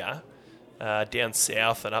year. Down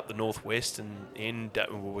south and up the northwest, and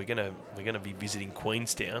we're gonna be visiting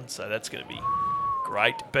Queenstown, so that's gonna be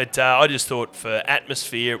great. But I just thought for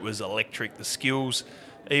atmosphere, it was electric. The skills,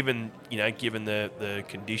 even given the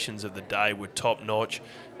conditions of the day, were top notch.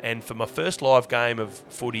 And for my first live game of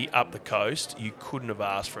footy up the coast, you couldn't have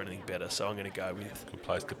asked for anything better. So I'm going to go with Good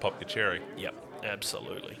place to pop your cherry. Yep,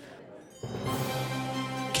 absolutely.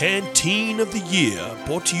 Canteen of the Year,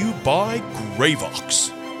 brought to you by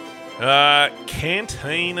Gravox.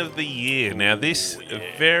 Canteen of the Year. Now this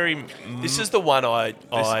This is the one I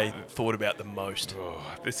thought about the most.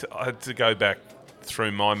 I had to go back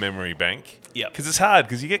through my memory bank. Yep. Because it's hard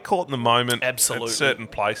because you get caught in the moment Absolutely. at certain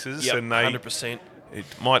places, Yep, and they 100%. It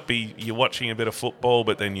might be you're watching a bit of football,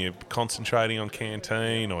 but then you're concentrating on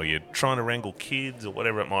canteen, or you're trying to wrangle kids, or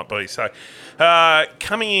whatever it might be. So,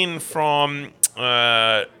 coming in from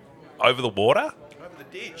over the water. Over the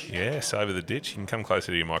ditch. Yes, over the ditch. You can come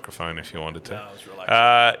closer to your microphone if you wanted to. No, I was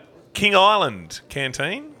relaxed. King Island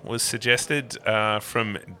Canteen was suggested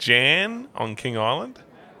from Jan on King Island,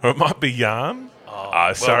 or it might be Jan.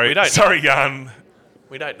 Sorry, we don't sorry, Jan.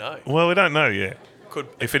 We don't know. Well, we don't know yet. Could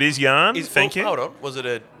If it is Jan, thank you. Hold on. Was it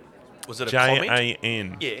a comment?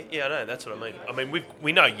 Jan. Yeah, I know. That's what I mean. I mean,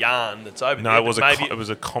 we know yarn that's over No, there. it was but maybe it was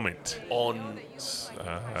a comment. on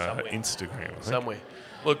Instagram. I think. somewhere.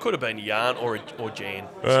 Well, it could have been yarn or Jan.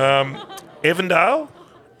 Evandale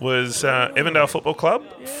was Evandale Football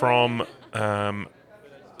Club from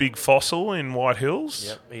Big Fossil in White Hills.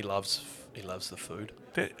 Yep, he loves the food.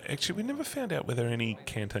 Actually, we never found out whether any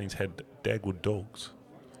canteens had Dagwood dogs.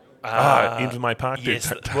 Invermay Park Yes.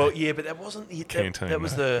 did. Well, yeah, but that wasn't the Canteen. That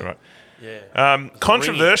was no, the right. yeah.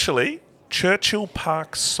 Controversially, Churchill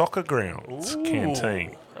Park Soccer Grounds Ooh,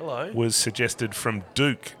 Canteen hello. was suggested from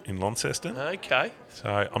Duke in Launceston. Okay.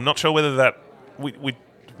 So I'm not sure whether that we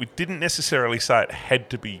didn't necessarily say it had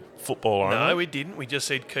to be football only. No, we didn't. We just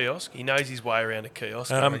said kiosk. He knows his way around a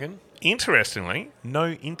kiosk, I reckon. Interestingly,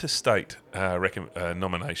 no interstate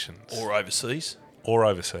nominations Or overseas. or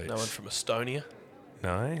overseas. No one from Estonia.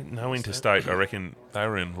 No interstate. I reckon they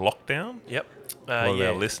were in lockdown. Yep. A lot of yeah.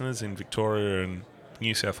 our listeners in Victoria and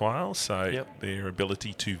New South Wales, so Yep. their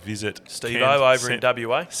ability to visit Steve-O over in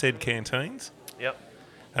WA. said canteens. Yep.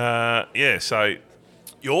 So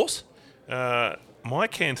Yours? my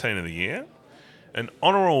canteen of the year, an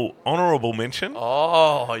honourable mention.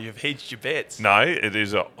 Oh, you've hedged your bets. No, it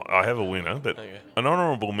is. I have a winner, but Okay. an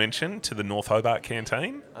honourable mention to the North Hobart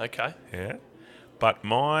canteen. Okay. Yeah. But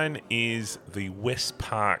mine is the West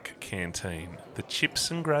Park canteen. The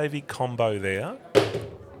chips and gravy combo there,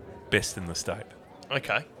 best in the state.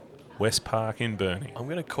 Okay. West Park in Burnie. I'm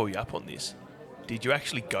going to call you up on this. Did you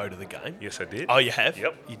actually go to the game? Yes, I did. Oh, you have?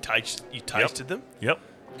 Yep. You tasted them? Yep.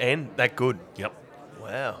 And that good? Yep.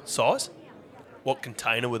 Wow. Size? What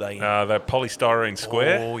container were they in? The polystyrene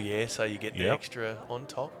square. Oh, yeah, so you get the Yep. extra on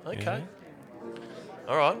top. Okay. Yeah.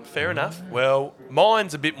 All right, fair enough. Well,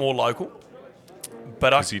 mine's a bit more local. But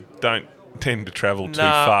Because you don't tend to travel too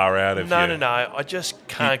far out of your... No. I just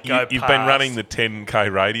can't go past... You've been running the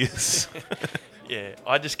 10K radius. Yeah,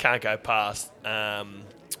 I just can't go past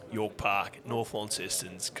York Park, North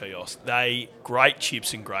Launceston's kiosk. Great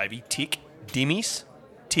chips and gravy, tick. Dimmies,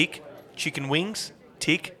 tick. Chicken wings,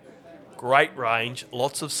 tick. Great range,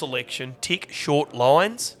 lots of selection, tick. Short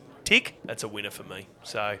lines, tick. That's a winner for me.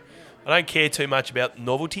 So I don't care too much about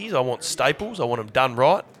novelties. I want staples. I want them done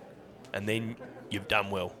right. And then you've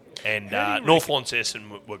done well. And North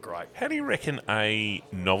Launceston were great. How do you reckon a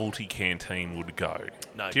novelty canteen would go?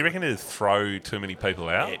 No, Do you reckon it'd throw too many people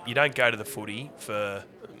out? Yeah, you don't go to the footy for,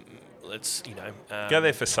 Go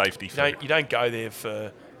there for safety food. You don't go there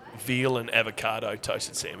for veal and avocado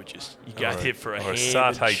toasted sandwiches. You go there for a or a ham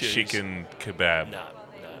and satay cheese. chicken kebab. No.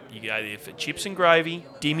 You go there for chips and gravy,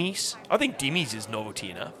 dimmies. I think dimmies is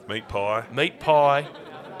novelty enough. Meat pie. Meat pie,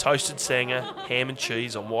 toasted sanger, ham and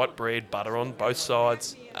cheese on white bread, butter on both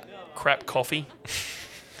sides, crap coffee,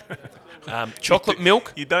 chocolate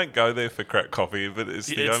milk. You don't go there for crack coffee, but it's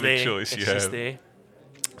the only there. choice you It's have. just there.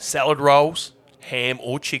 Salad rolls, ham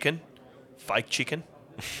or chicken, fake chicken,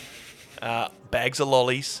 bags of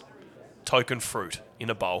lollies, token fruit in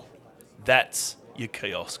a bowl. That's your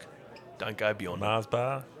kiosk. Don't go beyond it. Mars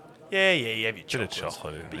bar. Yeah, you have your Bit of chocolate.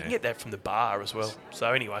 chocolate in But you there. can get that from the bar as well.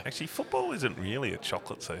 So anyway. Actually, football isn't really a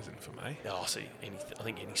chocolate season for me. Oh, see, I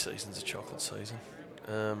think any season's a chocolate season.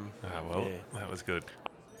 Well, Yeah. that was good.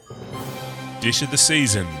 Dish of the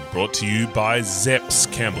season brought to you by Zeps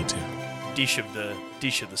Campbelltown. Dish of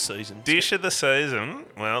the season. Dish of the season.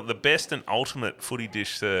 Well, the best and ultimate footy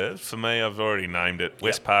dish served. For me, I've already named it.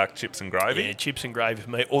 West Park chips and gravy. Yeah, chips and gravy for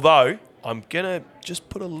me. Although, I'm going to just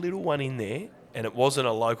put a little one in there, and it wasn't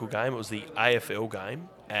a local game. It was the AFL game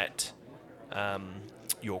at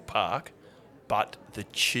York Park. But the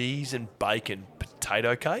cheese and bacon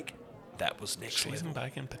potato cake, that was next Cheese level. and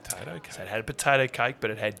bacon potato cake. So it had a potato cake, but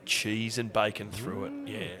it had cheese and bacon through it.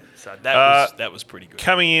 Yeah, so that was pretty good.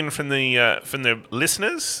 Coming in from the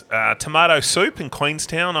listeners, tomato soup in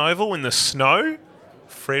Queenstown Oval in the snow.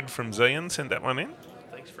 Fred from Zion sent that one in.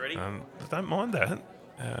 Thanks, Freddie. I don't mind that.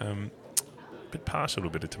 Bit partial to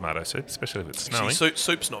a bit of tomato soup, especially if it's snowing. Actually,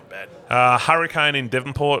 soup's not bad. Hurricane in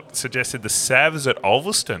Devonport suggested the Savs at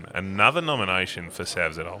Ulverston. Another nomination for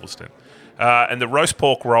Savs at Ulverston. And the roast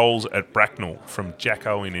pork rolls at Bracknell from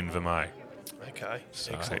Jacko in Invermay. Okay,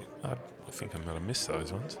 So excellent. I think I'm going to miss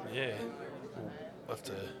those ones. Yeah. We'll have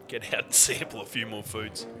to get out and sample a few more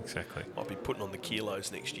foods. Exactly. Might be putting on the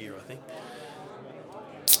kilos next year, I think.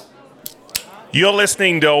 You're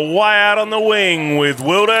listening to Way Out on the Wing with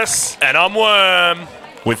Wilders. And I'm Worm.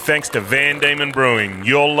 With thanks to Van Diemen Brewing,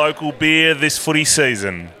 your local beer this footy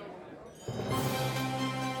season.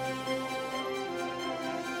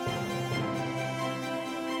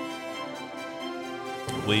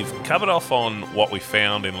 We've covered off on what we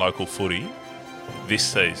found in local footy this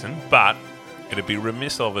season, but it'd be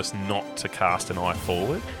remiss of us not to cast an eye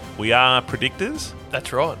forward. We are predictors.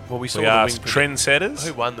 That's right. Well, we saw We the are wing trendsetters.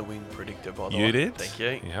 Who won the wing predictor, by the way? You did. Thank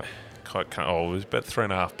you. Yep. Oh, it was about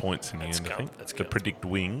 3.5 points in the That's end, I good. think. That's The good. predict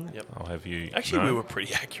wing. Yep. I'll have you. Actually, know. we were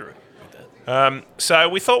pretty accurate with that. So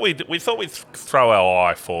we thought we'd throw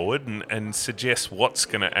our eye forward and suggest what's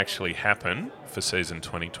going to actually happen for season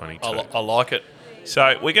 2022. I like it.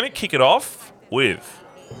 So we're going to kick it off with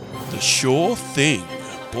The Sure Thing,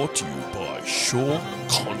 brought to you by Sure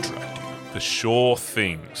Contracting. the sure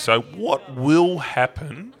thing. So what will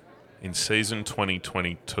happen in season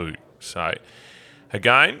 2022? So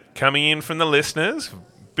again, coming in from the listeners,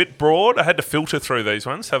 bit broad. I had to filter through these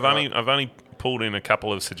ones. So I've only pulled in a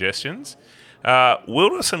couple of suggestions.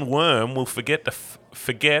 Wilders and Worm will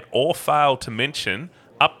forget or fail to mention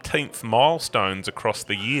upteenth milestones across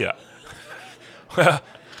the year. Well,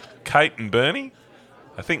 Kate and Bernie,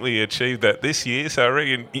 I think we achieved that this year, so I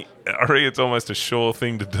reckon it's almost a sure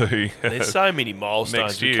thing to do. There's so many milestones.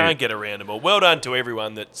 Next You year. can't get around them all. Well done to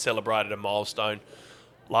everyone that celebrated a milestone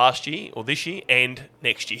last year or this year and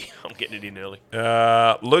next year. I'm getting it in early.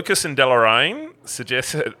 Lucas and Deloraine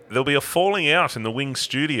suggest that there'll be a falling out in the Wing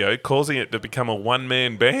studio, causing it to become a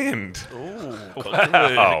one-man band. Ooh,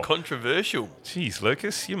 Wow. controversial. Jeez,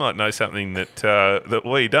 Lucas, you might know something that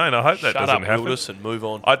we don't. I hope that Shut doesn't up, happen. Wilders, and move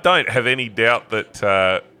on. I don't have any doubt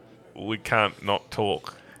that we can't not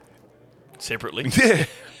talk. Separately.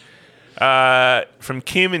 From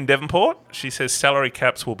Kim in Devonport, she says salary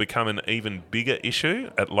caps will become an even bigger issue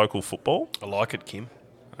at local football. I like it, Kim.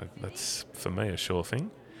 That's, for me, a sure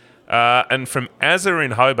thing. And from Azza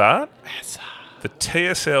in Hobart, the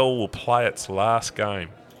TSL will play its last game.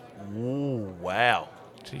 Ooh, wow.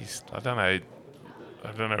 Jeez, I don't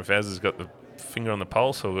know if Azza's got the finger on the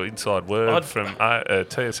pulse or inside word I'd- from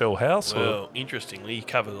TSL House. Well, interestingly, he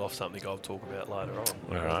covers off something I'll talk about later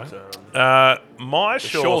on. All right. But, My the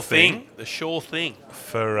sure thing The sure thing.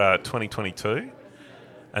 for 2022,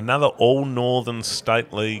 another All-Northern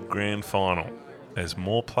State League Grand Final as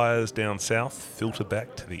more players down south filter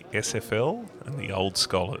back to the SFL and the Old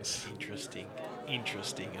Scholars.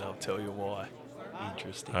 Interesting, and I'll tell you why.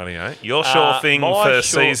 Interesting. Rightio. Your sure thing my for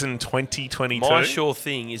sure- season 2022? My sure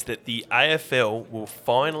thing is that the AFL will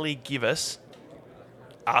finally give us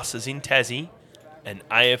as in Tassie, an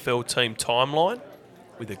AFL team timeline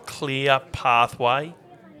with a clear pathway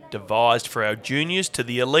devised for our juniors to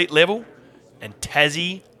the elite level, and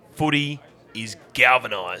Tassie footy is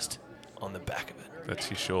galvanised on the back of it.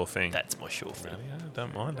 That's your sure thing. That's my sure thing. Yeah,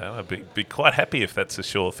 don't mind that. I'd be quite happy if that's a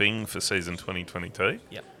sure thing for season 2022.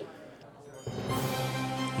 Yep.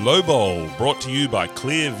 Low Bowl, brought to you by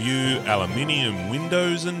Clearview Aluminium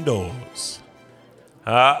Windows and Doors.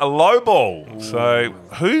 A low ball. So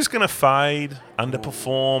who's going to fade,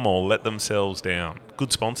 underperform, or let themselves down?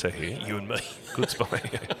 Good sponsor here. You and me. Good sponsor.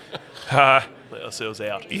 Let ourselves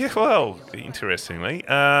out. Yeah, well, interestingly,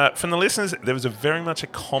 from the listeners, there was very much a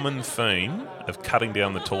common theme of cutting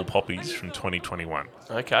down the tall poppies from 2021.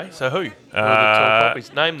 Okay, so who? Who are the tall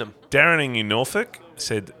poppies? Name them. Darren in Norfolk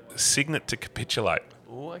said Signet to capitulate.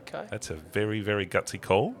 Oh, okay. That's a very, very gutsy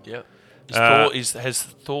call. Yep. Has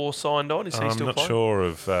Thor signed on? Is he I'm still not playing? sure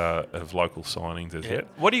of local signings as Yeah. yet.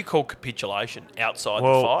 What do you call capitulation? Outside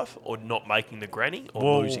Well- the five, or not making the granny, or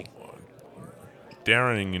Well, losing?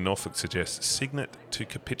 Darren in Norfolk suggests Signet to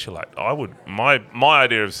capitulate. I would my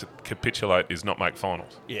idea of capitulate is not make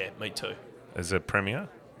finals Yeah, me too. as a premier.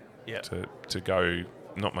 Yeah, To go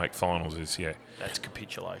not make finals is that's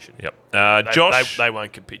capitulation. Yep. They, Josh they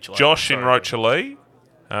won't capitulate. Josh in Sorry.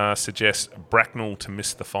 Rochalee suggests Bracknell to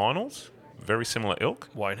miss the finals. Very similar ilk.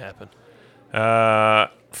 Won't happen.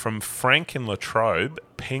 From Frank in Latrobe,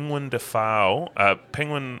 Penguin to fail.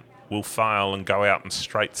 Penguin will fail and go out in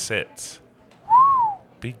straight sets.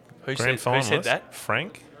 Big Who grand said- who said finalist. that?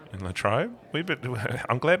 Frank in Latrobe.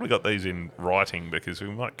 I'm glad we got these in writing because we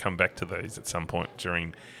might come back to these at some point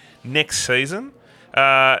during next season.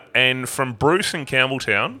 And from Bruce in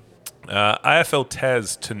Campbelltown, AFL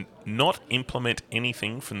Tas not implement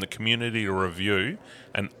anything from the community to review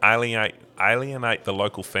and alienate the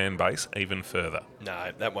local fan base even further.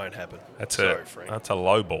 No, that won't happen. Sorry, Frank. That's a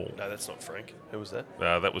low ball. No, that's not Frank. Who was that?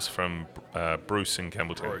 That was from Bruce in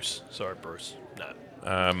Campbelltown. Bruce. Sorry, Bruce.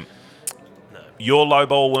 No. No. Your low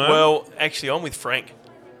ball, Worm? Well, actually, I'm with Frank.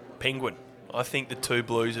 Penguin. I think the two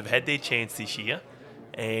Blues have had their chance this year.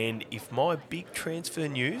 And if my big transfer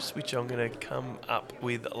news, which I'm going to come up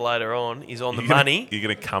with later on, is on the money. You're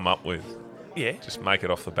going to come up with. Yeah. Just make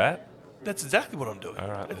it off the bat. That's exactly what I'm doing. All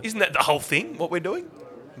right. Isn't that the whole thing, what we're doing?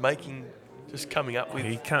 Just coming up with...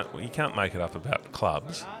 You can't make it up about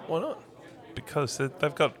clubs Why not? because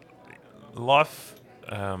they've got life.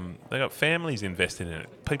 They've got families invested in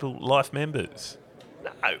it. People, life members.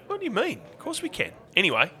 No, what do you mean? Of course we can.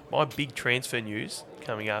 Anyway, my big transfer news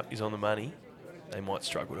coming up is on the money. They might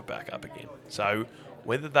struggle to back up again. So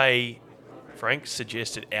whether Frank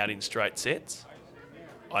suggested out in straight sets,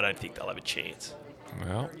 I don't think they'll have a chance.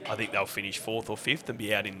 Well, I think they'll finish 4th or 5th and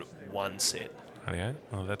be out in one set. okay.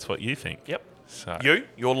 Well, that's what you think. Yep. So,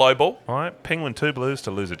 Your low ball? all right, Penguin 2 Blues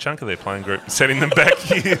to lose a chunk of their playing group, setting them back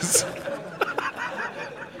years.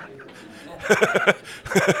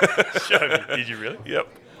 Show me. Did you really? Yep.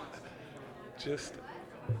 Just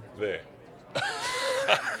there.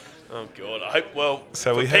 Oh, God. I hope, well,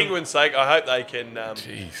 So for we have- Penguin's sake, I hope they can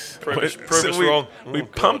Jeez. prove us we, wrong. We Oh,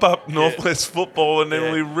 pump God. up Northwest football and then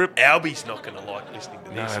Yeah. we rip. Albie's not going to like listening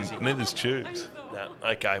to this, is he? No, neither's Tubes. No.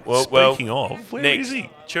 Okay. Speaking of, where next, is he?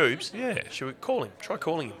 Tubes? Yeah. Should we call him? Try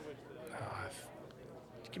calling him.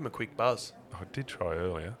 Just give him a quick buzz. I did try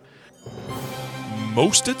earlier.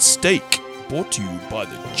 Most at Stake, brought to you by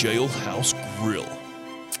the Jailhouse Grill.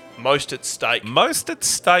 Most at stake. Most at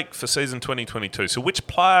stake for season 2022. So, which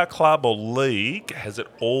player, club, or league has it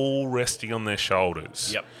all resting on their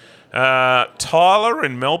shoulders? Yep. Tyler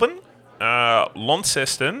in Melbourne,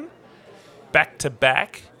 Launceston, back to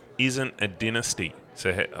back isn't a dynasty.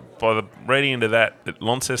 So, by the reading into that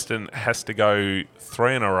Launceston has to go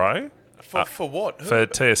 3 in a row For what? for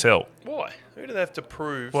TSL. Why? Who do they have to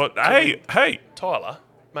prove? What? to Hey, win? Tyler,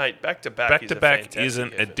 mate, back to back to back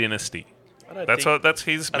isn't a effort. dynasty. I don't That's think- what. That's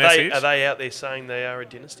his Are message. they out there saying they are a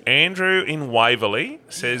dynasty? Andrew in Waverley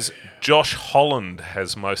says Josh Holland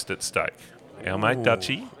has most at stake. Our mate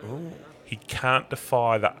Dutchie, he can't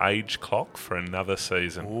defy the age clock for another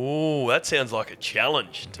season. Ooh, that sounds like a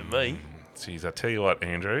challenge to me. Jeez, I tell you what,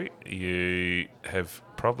 Andrew, you have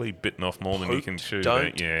probably bitten off more than you can chew.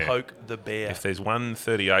 Don't Yeah. poke the bear. If there's one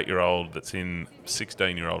 38-year-old that's in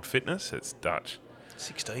 16-year-old fitness, it's Dutch.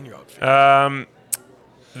 16-year-old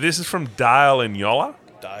This is from Dale in Yolla.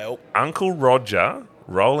 Dale. Uncle Roger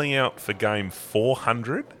rolling out for game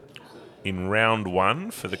 400 in round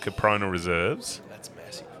 1 for the Caprona Reserves That's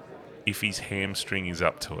massive. if his hamstring is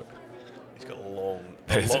up to it. He's got a long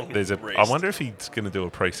There's a. rest. I wonder if he's going to do a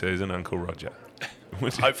pre-season, Uncle Roger.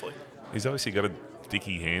 Hopefully. He's obviously got a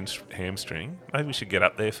dicky hamstring. Maybe we should get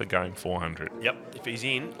up there for game 400. Yep. If he's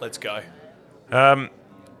in, let's go.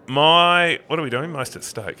 What are we doing? Most at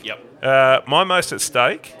stake. Yep. My most at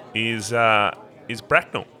stake is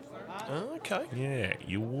Bracknell. Oh, okay. Yeah,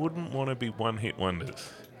 you wouldn't want to be one-hit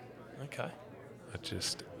wonders. Okay.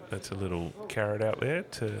 That's a little carrot out there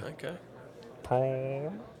to Okay.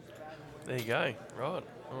 prawn. There you go. Right.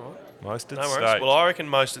 All right. Most at No stake. worries. Well, I reckon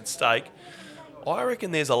most at stake. I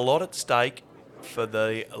reckon there's a lot at stake for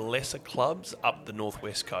the lesser clubs up the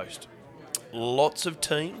northwest coast. Lots of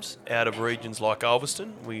teams out of regions like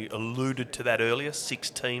Ulverston. We alluded to that earlier. 6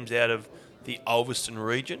 teams out of the Ulverston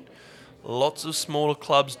region. Lots of smaller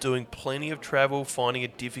clubs doing plenty of travel, finding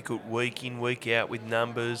it difficult week in, week out with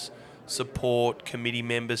numbers, support, committee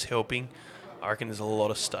members helping. I reckon there's a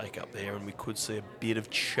lot of stake up there, and we could see a bit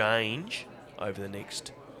of change over the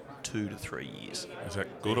next 2 to 3 years. Is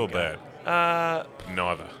that good or bad?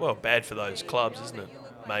 Neither. Well, bad for those clubs, isn't it?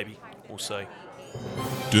 Maybe. We'll see.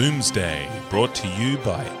 Doomsday, brought to you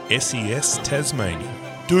by SES Tasmania.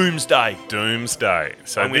 Doomsday. Doomsday.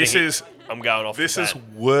 So I'm going off This the is bat.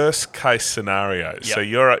 worst case scenario. Yep. So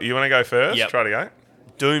you want to go first? Yep. Try to go.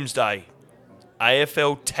 Doomsday.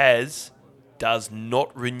 AFL Tas does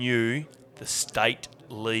not renew the state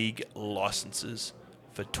league licenses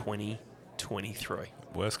for 2023.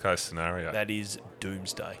 Worst case scenario. That is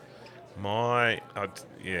doomsday.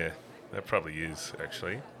 Yeah, that probably is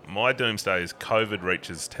actually. My doomsday is COVID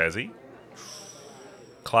reaches Tassie.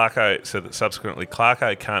 So that subsequently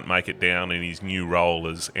Clarko can't make it down in his new role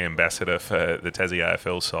as ambassador for the Tassie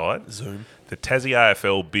AFL side. Zoom. The Tassie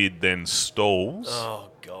AFL bid then stalls, Oh,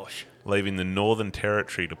 gosh. leaving the Northern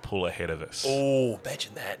Territory to pull ahead of us. Oh,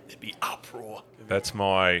 imagine that. There'd be uproar. That's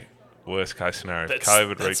my worst case scenario. If That's-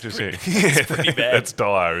 COVID that's reaches pretty- you. that's pretty bad. That's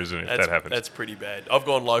dire, isn't it? If that happens. That's pretty bad. I've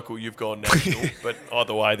gone local, you've gone national, but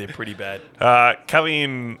either way, they're pretty bad. Coming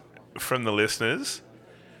in from the listeners,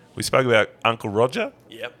 we spoke about Uncle Roger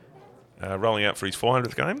Yep. rolling out for his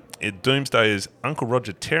 400th game. Doomsday is Uncle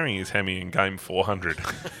Roger tearing his hammy in game 400.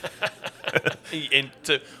 And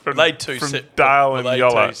were they two from se- Dale were and they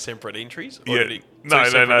Yolla. two separate entries? Or Yeah. did he- No, two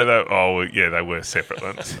separate- they were separate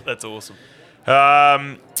ones. That's awesome.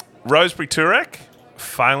 Rosebery Turak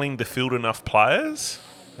failing to field enough players.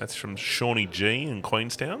 That's from Shawnee G in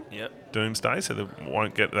Queenstown. Yep. Doomsday, so they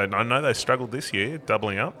won't get. I know they struggled this year,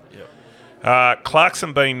 doubling up. Yep.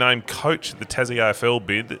 Clarkson being named coach of the Tassie AFL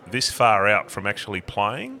bid this far out from actually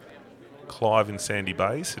playing. Clive in Sandy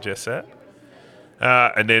Bay suggests that.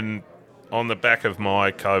 And then on the back of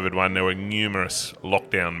my COVID one, there were numerous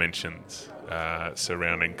lockdown mentions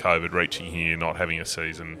surrounding COVID reaching here, not having a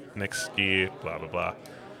season next year, blah, blah, blah.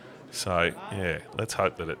 So, yeah, let's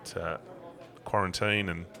hope that it's quarantine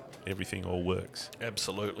and everything all works.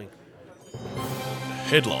 Absolutely.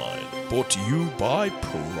 Headline brought to you by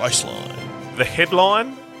Priceline. The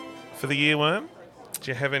headline for the earworm,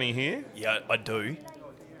 do you have any here? Yeah, I do.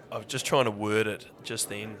 I was just trying to word it just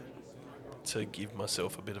then to give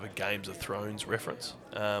myself a bit of a Games of Thrones reference.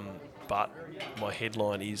 But my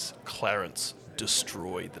headline is Clarence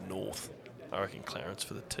destroy the North. I reckon Clarence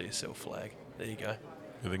for the TSL flag. There you go.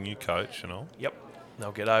 With a new coach and all. Yep.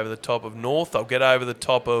 They'll get over the top of North. They'll get over the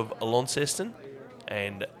top of Launceston,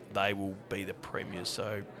 and they will be the premiers.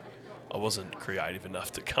 So I wasn't creative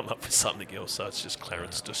enough to come up with something else. So it's just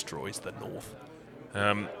Clarence destroys the North.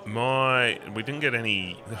 We didn't get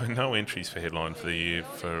any, there were no entries for headline for the year,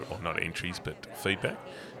 or not entries, but feedback.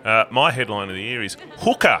 My headline of the year is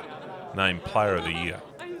Hooker named Player of the Year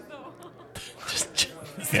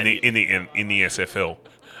in the SFL.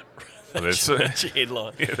 Well, That's your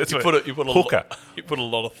headline. Yeah, that's you what- put a Hooker. You put a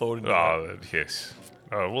lot of thought into that. Oh, yes.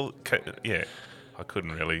 Oh, well, yeah. I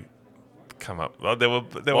couldn't really come up. Well, there were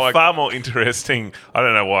Mike. far more interesting. I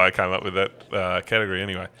don't know why I came up with that category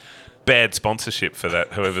anyway. Bad sponsorship for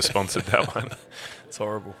that, whoever sponsored that one. It's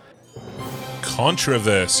horrible.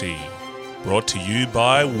 Controversy. Brought to you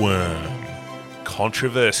by Worm.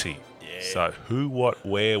 Controversy. Yeah. So who, what,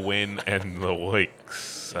 where, when, and the weeks.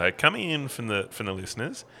 So coming in from the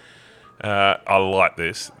listeners, I like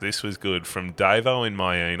this. This was good. From Davo in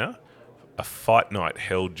Myena, a fight night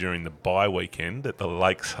held during the bye weekend at the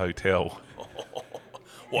Lakes Hotel.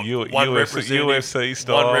 What, UFC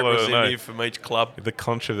style. One I don't know. representative from each club. The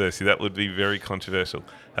controversy, that would be very controversial.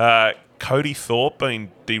 Cody Thorpe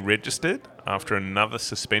being deregistered after another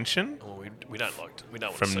suspension Oh, we don't like to, we don't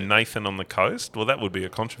want from to see. Nathan on the Coast. Well, that would be a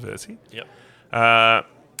controversy. Yep. A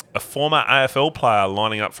former AFL player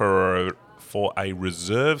lining up for a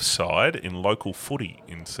reserve side in local footy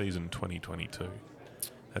in season 2022.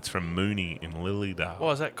 That's from Mooney in Lilydale.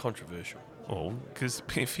 Why is that controversial? Well, because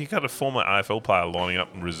if you got a former AFL player lining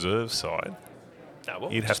up in reserve side, No,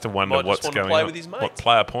 well, you'd have just to wonder might just what's want to going play on. with his mates. What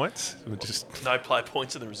player points? Would just No player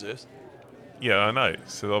points in the reserves. yeah, I know.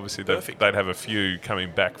 So obviously Perfect. they'd have a few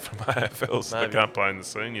coming back from AFL, so Maybe. they can't play in the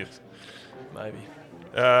seniors. Maybe.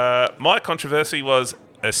 My controversy was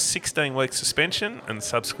a 16-week suspension and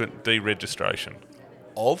subsequent deregistration.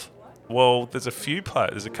 Of? Well, there's a few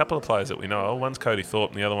players. There's a couple of players that we know. One's Cody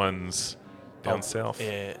Thorpe, and the other one's down south.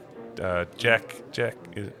 Yeah. Jack.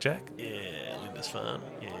 Is it Jack? Yeah, Linda's Farm.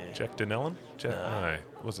 Yeah. Jack Denellen? No,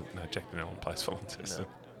 it wasn't. No, Jack Denellen plays for Launceston.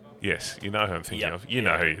 Yes, you know who I'm thinking Yep. of. You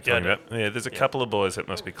know who you're Yeah, I talking know. about. Yeah, there's a couple of boys that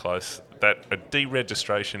must be close. That a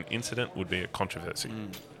deregistration incident would be a controversy.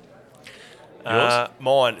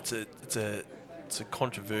 Mine, it's a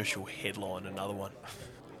controversial headline. Another one.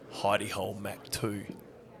 Hidey Hole Mac 2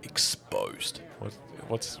 exposed.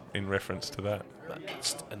 What's in reference to that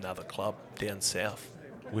It's another club down south.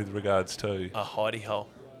 with regards to A hidey hole.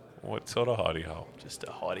 what sort of hidey hole? Just a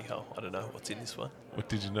hidey hole. I don't know what's in this one. What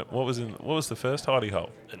did you know? What was the first hidey hole?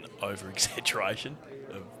 An over exaggeration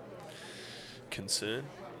of concern.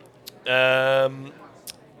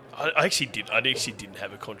 I actually didn't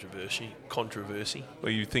have a controversy.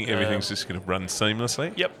 Well, you think everything's just going to run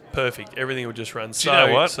seamlessly? Yep, perfect. Everything will just run Do so you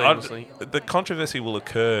know what? seamlessly. The controversy will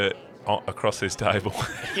occur across this table.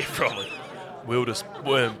 Yeah, probably. Wilders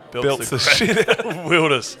Worm Belts the crap. shit out.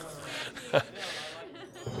 Wilders.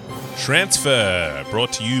 Transfer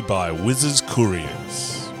brought to you by Whizzes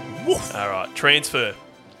Couriers. All right, transfer.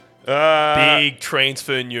 Big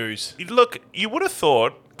transfer news. Look, you would have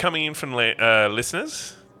thought coming in from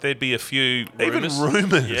listeners, there'd be a few Rumours? even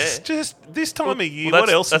rumours. Yeah. Just this time of year, Well, what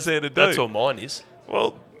else is that's- there to do? That's all mine is.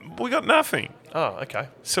 Well, we got nothing. Oh, okay.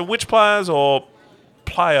 So which players or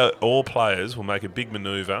player or players will make a big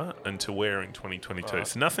manoeuvre into wearing 2022.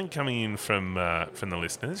 So nothing coming in from the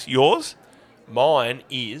listeners. Yours? Mine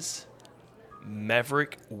is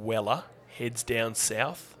Maverick Weller heads down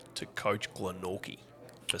south to coach Glenorchy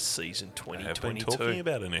for season I've been 2022. talking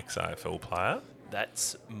about an ex-AFL player.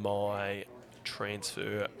 That's my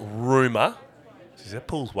transfer rumour. Geez, that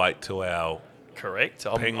pulls weight to our... Correct.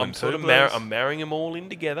 Penguin I'm sort of Blues. I'm marrying them all in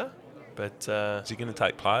together, but Is he going to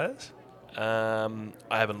take players? I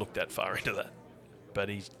haven't looked that far into that. But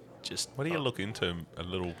he's just What do you look into? A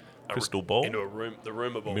little crystal ball? into the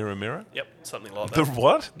rumour ball. Mirror? Yep, something like The that.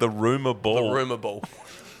 what? The rumour ball. The rumour ball.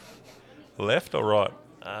 Left or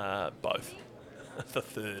right? Both. The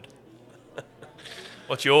third.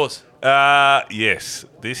 What's yours? Yes.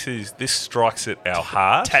 This strikes at our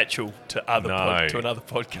heart. Tatchel to No. to another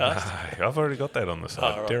podcast. No, I've already got that on the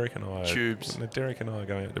side. right. Derek and I. Tubes. Derek and I are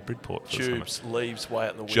going out to Bridport for the Tubes, leaves way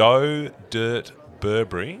out in the wind. Joe Dirt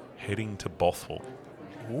Burberry heading to Bothwell.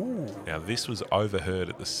 Now, this was overheard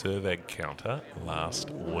at the Servag counter last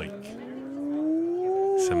week.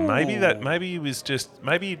 So maybe he was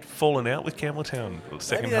maybe he'd fallen out with Campbelltown the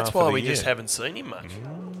second Maybe that's half why of the we year. just haven't seen him much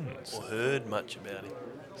or heard much about him.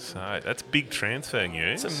 So that's big transfer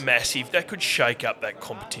news. It's a massive. That could shake up that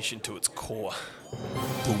competition to its core.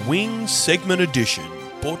 The Wing Segment Edition,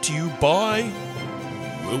 brought to you by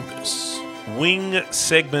Wilderness. Wing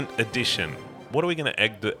segment edition. What are we going to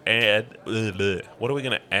add? What are we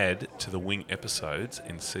going to add to the Wing episodes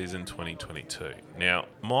in season 2022? Now,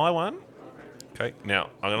 my one. Okay. Now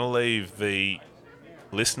I'm going to leave the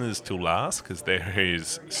listeners till last because there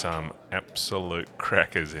is some absolute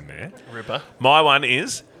crackers in there. Ripper. My one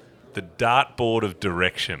is the dartboard of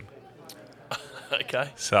direction. Okay.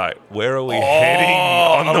 So where are we heading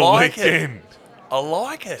on I the like it. weekend? I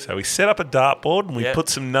like it. So we set up a dartboard and we Yeah. put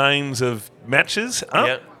some names of matches up.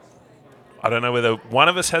 Yeah. I don't know whether one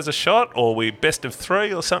of us has a shot or we best of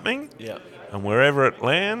three or something. Yeah. And wherever it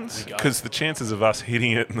lands, We go. because the chances of us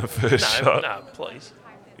hitting it in the first No, shot. no, please.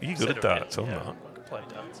 You good Set at it around. darts, I'm Yeah, not. I can play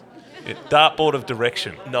darts. Yeah, dartboard of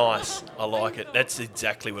direction. Nice. I like it. That's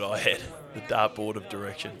exactly what I had. The dartboard of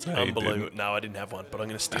directions. you Unbelievable. didn't. No, I didn't have one, but I'm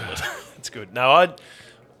going to steal it. It's good. No, I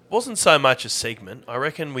wasn't so much a segment. I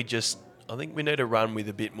reckon I think we need to run with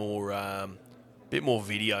a bit more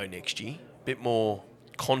video next year. A bit more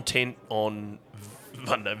content on I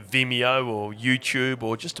don't know, Vimeo or YouTube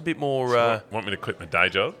or just a bit more, Want me to quit my day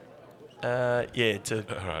job? to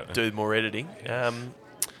right. do more editing.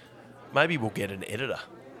 Maybe we'll get an editor.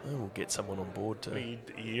 We'll get someone on board to...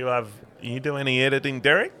 You do any editing,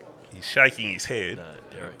 Derek? He's shaking his head. No,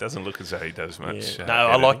 Derek. It doesn't look as though he does much. Yeah. No,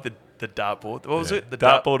 I like the dartboard. What was it? The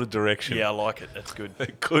dartboard of direction. Yeah, I like it. That's good.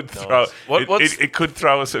 It could Nice. throw. What's- It could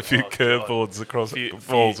throw us a few Oh, God. curveballs across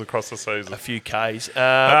balls across the season. A few Ks.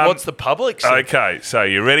 What's the public? Okay, so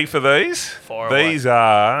you ready for these? Fire away. These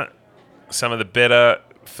are some of the better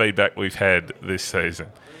feedback we've had this season.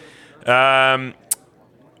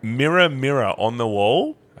 Mirror, mirror on the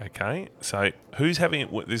wall. Okay, so who's having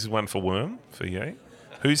it? This is one for Worm, for you.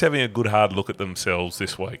 Who's having a good hard look at themselves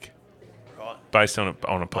this week? Right. Based on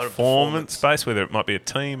a performance base, whether it might be a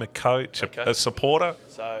team, a coach, Okay. a supporter.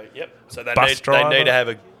 So, yep. So they Bus need driver. to have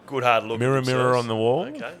a good hard look. Mirror, at mirror themselves. on the wall.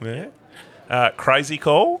 Okay. Yeah. Crazy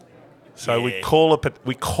call. So we Yeah.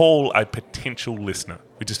 call a potential listener.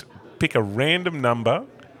 We just pick a random number,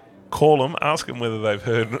 call them, ask them whether they've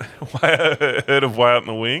heard of Way Out in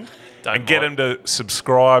the Wing, Don't and get mind. them to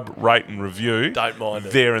subscribe, rate, and review. Don't mind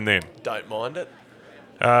it. there and then. Don't mind it.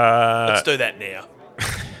 Let's do that now.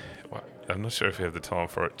 Well, I'm not sure if you have the time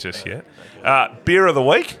for it just yet. Beer of the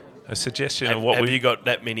week. A suggestion of what Have we you got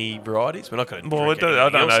that many varieties? We're not going to. Well, I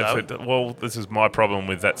don't know if it, well, this is my problem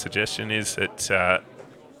with that suggestion is that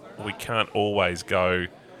we can't always go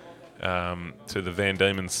to the Van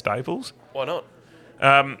Diemen staples. Why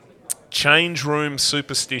not? Change room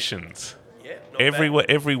superstitions. Yeah. Not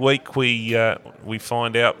Every week we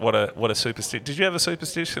find out what a superstition. Did you have a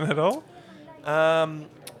superstition at all?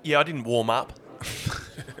 Yeah, I didn't warm up.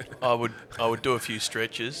 I would do a few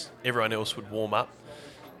stretches. Everyone else would warm up.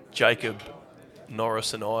 Jacob,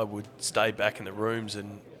 Norris, and I would stay back in the rooms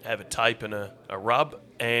and have a tape and a rub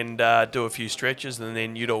and do a few stretches, and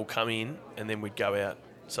then you'd all come in, and then we'd go out.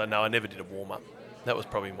 So no, I never did a warm up. That was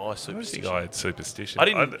probably my I think superstition. I had superstition. I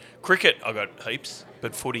didn't. Cricket, I got heaps,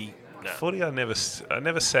 but footy, no. Footy, I never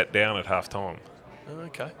sat down at half time. Oh,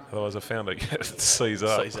 okay. Otherwise, I found it seize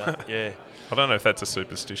up. Caesar, yeah. I don't know if that's a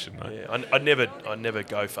superstition, though. Yeah, I never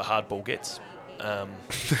go for hardball gets. I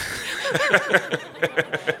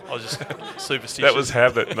was just superstitious. That was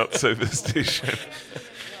habit, not superstition.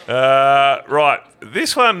 Right,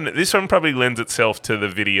 this one probably lends itself to the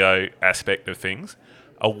video aspect of things.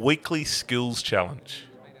 a weekly skills challenge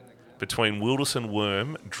between Wilders and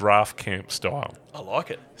Worm, draft camp style. I like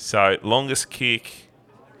it. So longest kick.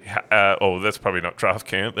 That's probably not draft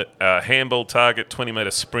camp, but handball target,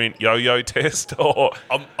 20-metre sprint, yo-yo test, or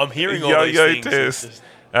I'm hearing all yo-yo these things.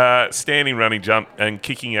 test, standing, running, jump, and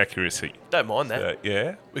kicking accuracy. Don't mind that.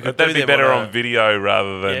 Yeah, We could that'd do be them better on on video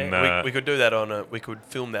rather than. Yeah, we could do that we could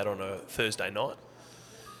film that on a Thursday night.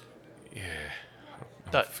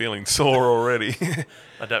 I'm feeling sore already.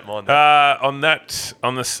 I don't mind that.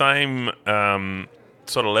 On the same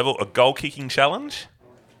sort of level, a goal kicking challenge,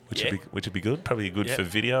 which would be good. Probably good for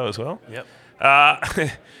video as well.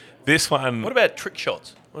 Yep. This one, What about trick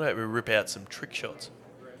shots? What about we rip out some trick shots?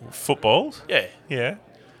 footballs. Yeah. Yeah.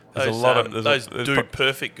 Those dude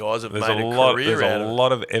perfect guys have made a career out of it.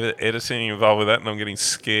 lot of editing involved with that, and I'm getting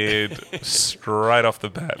scared straight off the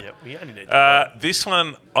bat. Yeah, we only need to This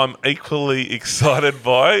one I'm equally excited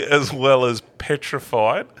by, as well as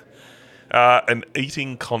petrified. An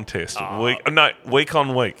eating contest, week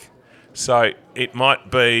on week. So it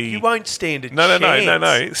might be. You won't stand a No.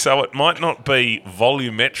 chance. So it might not be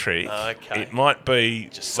volumetric. Okay. It might be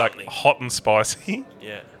Just like something. hot and spicy,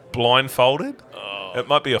 Yeah. blindfolded. It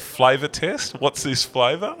might be a flavour test. What's this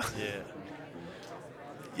flavour? Yeah.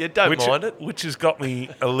 Yeah, don't mind it. Which has got me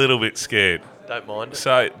a little bit scared. Don't mind it.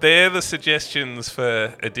 So they're the suggestions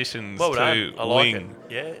for additions Well to done. I like Wing.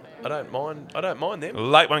 it. Yeah, I don't mind them.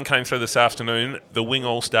 Late one came through this afternoon. The Wing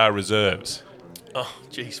All-Star Reserves Oh,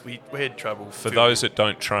 jeez, we had trouble. for those that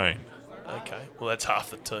don't train. Okay, well, that's half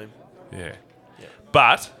the team. Yeah. Yeah.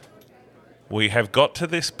 But we have got to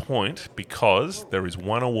this point because there is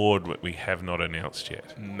one award that we have not announced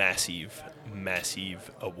yet. Massive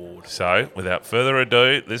award. So, without further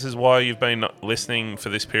ado, this is why you've been listening for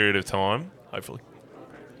this period of time. Hopefully.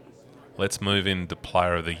 Let's move into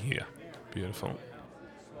Player of the Year. Beautiful.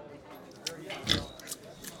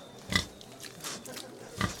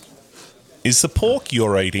 Is the pork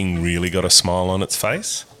you're eating really got a smile on its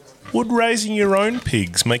face? Would raising your own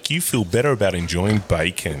pigs make you feel better about enjoying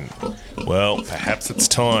bacon? Well, perhaps it's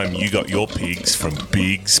time you got your pigs from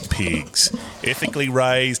Big's Pigs. Ethically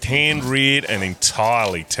raised, hand-reared and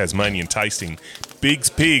entirely Tasmanian tasting, Big's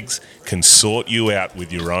Pigs can sort you out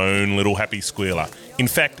with your own little happy squealer. In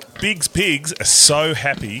fact, Big's Pigs are so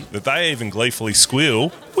happy that they even gleefully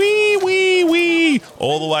squeal, wee, wee, wee,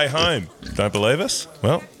 all the way home. Don't believe us?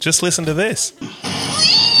 Well, just listen to this.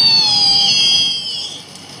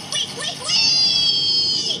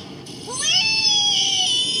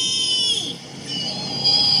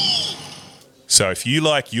 So if you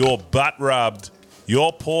like your butt rubbed,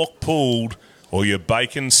 your pork pulled, or your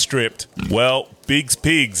bacon stripped, well, Big's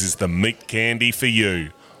Pigs is the meat candy for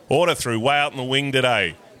you. Order through Way Out in the Wing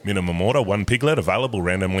today. Minimum order, 1 piglet, available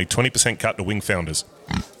randomly, 20% cut to Wing founders.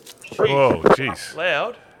 Whoa, jeez.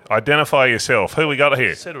 Loud. Identify yourself. Who we got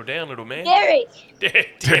here? Settle down, little man. Derek.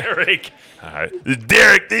 Derek.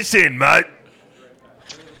 Derek, this in, mate.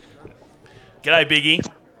 G'day, Biggie.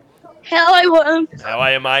 Hello, Worm. How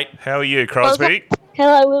are you, mate? How are you, Crosby?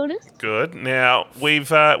 Hello, Wilders. Good. Now, we've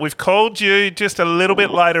called you just a little bit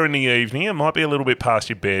later in the evening. It might be a little bit past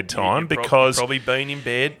your bedtime because probably been in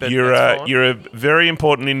bed, but you're that's fine. you're a very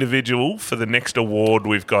important individual for the next award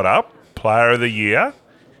we've got up, Player of the Year.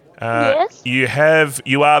 Yes.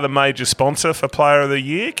 You are the major sponsor for Player of the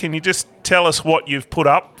Year. Can you just tell us what you've put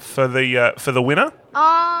up for the winner?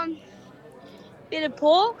 Bit of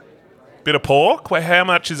pork. Bit of pork. Well, how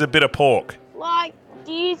much is a bit of pork? Like,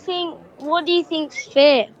 what do you think's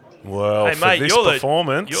fair? Well, Hey, for mate, this you're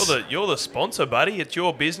performance, you're the sponsor, buddy. It's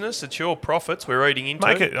your business. It's your profits we're eating into.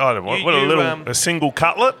 make it. I don't know. What a single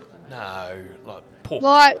cutlet. No, like pork.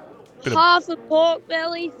 Like, Bit of- half a pork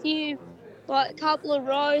belly, a couple of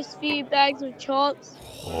roast, few bags of chops.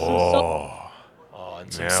 Oh, Oh,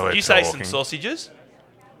 and Now some, we're you say talking. some sausages?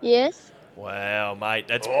 Yes. Wow, mate,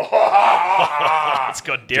 that's it's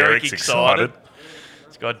got Derek Derek's excited.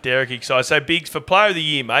 It's got Derek excited. So Biggs for Player of the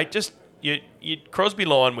Year, mate. Just you Crosby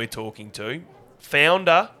Lyon we're talking to,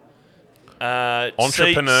 founder,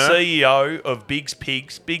 Entrepreneur. CEO of Biggs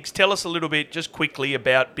Pigs. Biggs, tell us a little bit, just quickly,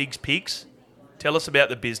 about Biggs Pigs. Tell us about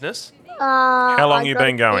the business. How long you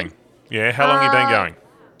been going? Yeah, how long you been going?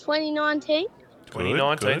 2019.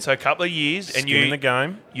 2019, good. so a couple of years, and Skin in the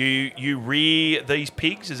game. you rear these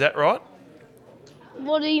pigs, is that right?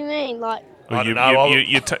 What do you mean? Like, I You,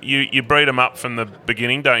 don't know. you breed them up from the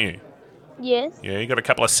beginning, don't you? yes, Yeah, you got a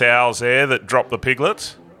couple of sows there that drop the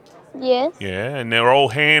piglets. yes, Yeah, and they're all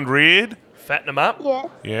hand reared. Fatten them up. yes.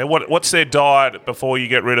 Yeah, what's their diet before you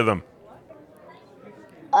get rid of them?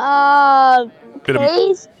 Bit of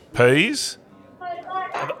Peas. peas.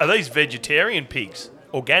 Are these vegetarian pigs?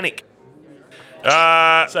 Organic?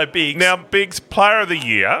 So Biggs. Now, Biggs, Player of the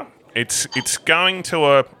Year. It's going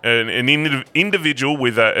to an individual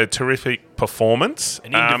with a terrific performance.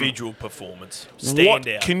 An individual performance. Stand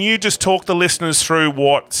out. Can you just talk the listeners through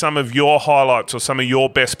what some of your highlights or some of your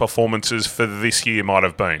best performances for this year might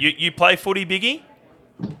have been? You play footy, Biggie?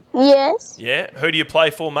 Yes. Yeah. Who do you play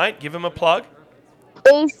for, mate? Give him a plug.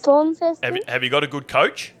 East Launceston. Have you got a good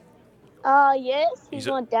coach? Yes. He's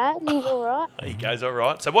my dad. He's all right. He goes all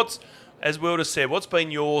right. So as Wilder said, what's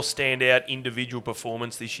been your standout individual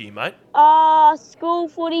performance this year, mate? School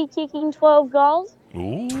footy kicking 12 goals.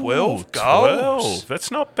 Ooh, 12 goals. 12.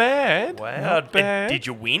 That's not bad. Wow. Not bad. Did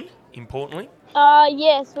you win, importantly?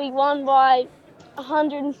 Yes, we won by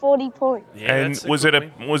 140 points. Yeah, And that's was good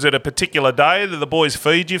it win. a particular day that the boys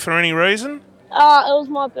feed you for any reason? It was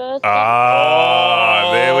my birthday.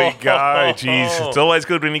 There we go. Jeez, it's always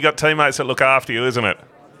good when you got teammates that look after you, isn't it?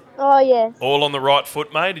 Oh, yes. All on the right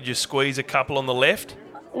foot, mate? Did you squeeze a couple on the left?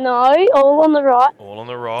 No, all on the right. All on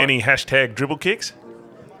the right. Any hashtag dribble kicks?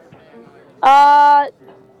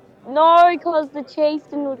 No, because the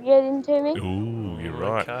chieftain would get into me. Ooh, you're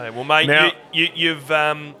right. Okay. Well, mate, Now- you've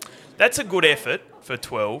that's a good effort for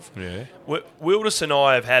 12. Yeah. Wilders and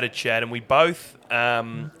I have had a chat, and we both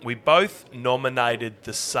nominated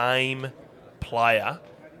the same player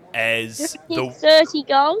as Kicked 30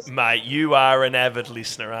 goals. Mate, you are an avid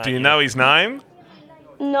listener, aren't Do you? you know his name?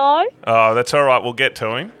 No. Oh, that's all right. We'll get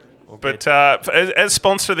to him. But as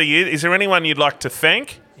sponsor of the year, is there anyone you'd like to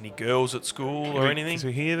thank? Any girls at school or anything? Because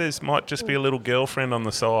we hear there might just be a little girlfriend on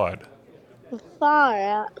the side. Far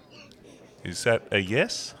out. Is that a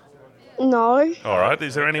yes? No. All right.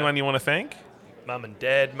 Is there anyone you want to thank? Mum and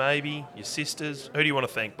dad, maybe your sisters. Who do you want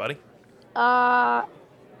to thank, buddy? Or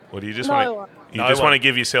do you just No want one. to? No You just one. want to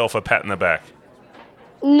give yourself a pat in the back.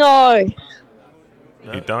 No.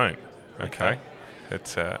 You don't. Okay.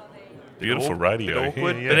 That's beautiful radio. Bit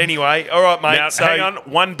awkward. here, yeah. But anyway, all right, mate. Now, so hang on.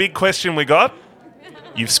 One big question we got.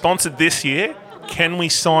 You've sponsored this year. Can we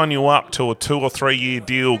sign you up to a 2 or 3 year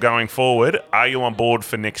deal going forward? Are you on board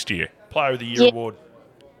for next year? Player of the Year Yeah. award.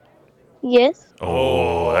 Yes.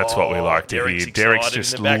 Oh, that's what we like to Derek's hear. Derek's excited in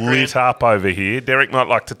just the background. lit up over here. Derek might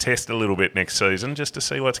like to test a little bit next season just to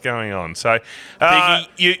see what's going on. So,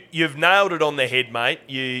 Biggie, you've nailed it on the head, mate.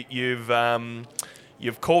 You've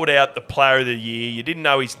called out the Player of the Year. You didn't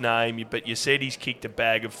know his name, but you said he's kicked a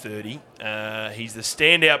bag of 30. He's the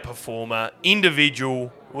standout performer.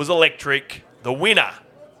 Individual, was electric. The winner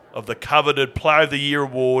of the coveted Player of the Year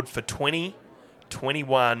award for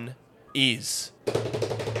 2021 is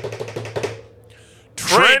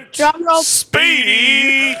Trent Drum roll.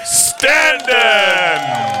 Speedy Standen.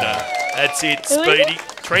 That's it, Who is Speedy.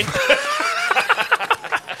 Trent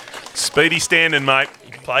Speedy Standen, mate.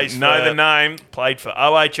 plays Know for, the name. played for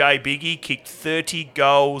OHA Biggie, kicked 30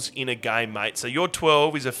 goals in a game, mate. So your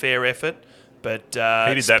 12 is a fair effort, but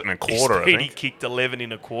He did that in a quarter, I Speedy think. kicked 11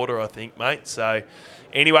 in a quarter, I think, mate. So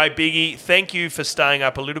anyway, Biggie, thank you for staying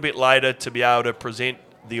up a little bit later to be able to present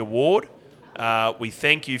the award. We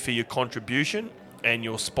thank you for your contribution and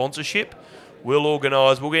your sponsorship. We'll get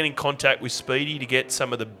in contact with Speedy to get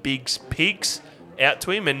some of the Biggs pigs out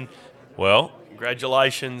to him. And Well,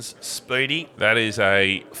 congratulations, Speedy. that is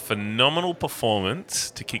a phenomenal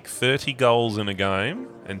performance to kick 30 goals in a game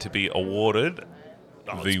and to be awarded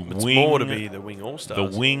It's more to be the Wing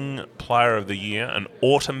All-Stars. the Wing Player of the Year, an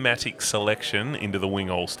automatic selection into the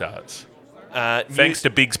Wing All-Stars. Thanks to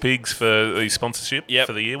Biggs Pigs for the sponsorship Yep.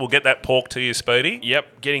 for the year. We'll get that pork to you, Speedy.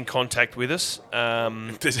 Yep, get in contact with us.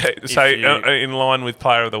 So, in line with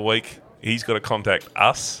Player of the Week, he's got to contact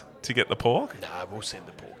us to get the pork. Nah, we'll send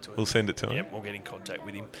the pork to him. We'll send it to him. Yep, we'll get in contact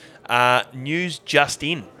with him. News just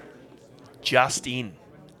in.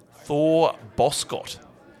 Thor Boscott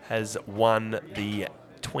has won the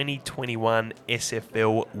 2021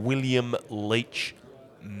 SFL William Leach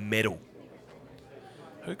Medal.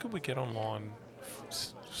 Who could we get online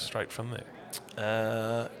straight from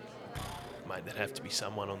there? Mate, there'd have to be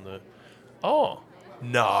someone on the... Oh,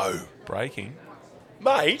 no. Breaking.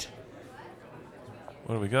 Mate,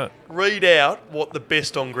 What do we got? read out what the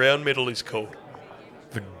best on ground medal is called.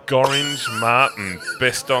 The Gorringe Martin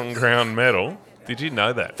Best On Ground Medal. Did you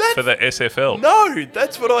know that? For the SFL? No,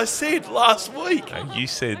 that's what I said last week. You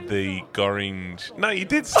said the Gorringe. No, you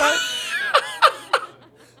did say.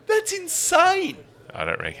 That's insane. I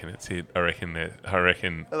don't reckon it's it. I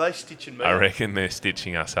reckon Are they stitching me? they're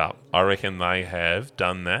stitching us up. I reckon they have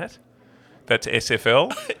done that. That's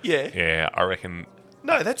SFL. Yeah. Yeah, I reckon.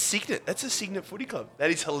 No, that's Signet. That's a Signet footy club. That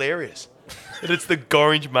is hilarious. And it's the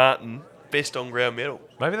Gorringe Martin Best On Ground medal.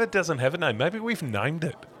 Maybe that doesn't have a name. Maybe we've named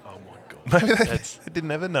it. Oh my god. Maybe That's they didn't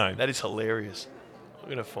have a name. that is hilarious. I'm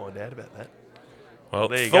gonna find out about that. Well,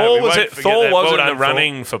 there you go. We won't forget Thor that. was Well in the done, Thor.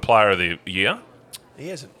 running for Player of the Year. He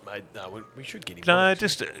hasn't made. No, we should get him. No, on.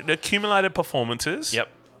 just accumulated performances. Yep.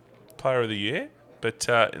 Player of the Year. But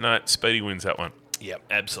no, Speedy wins that one. Yep.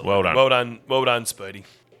 Absolutely. Well done. Well done. Well done, Speedy.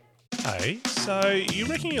 Hey, so you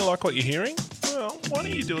reckon you like what you're hearing? Well, why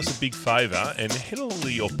don't you do us a big favour and head along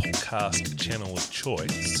to your podcast channel of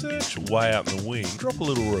choice, search Way Out in the Wing, drop a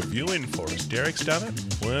little review in for us. Derek's done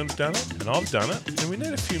it, Worm's done it, and I've done it, and we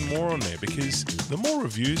need a few more on there because the more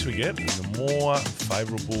reviews we get and the more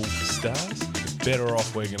favourable stars, the better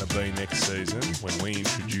off we're going to be next season when we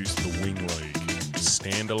introduce the Wing League.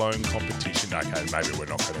 Standalone competition. Okay, maybe we're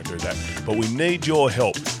not going to do that, but we need your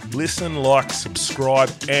help. Listen, like,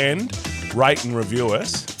 subscribe, and rate and review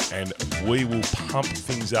us, and we will pump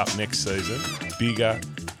things up next season. Bigger,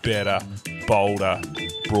 better, bolder,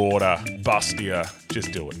 broader, bustier.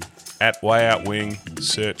 Just do it. At Way Out Wing,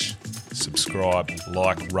 search, subscribe,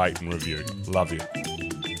 like, rate, and review. Love you.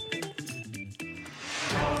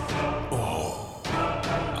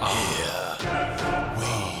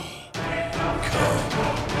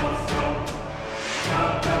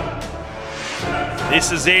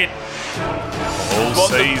 This is it. All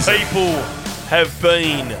What season. the people have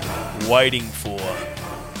been waiting for.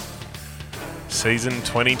 Season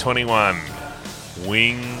 2021.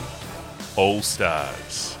 Wing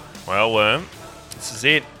All-Stars. Well, Worm, This is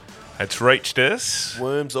it. it's reached us.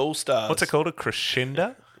 Worms All Stars. What's it called? A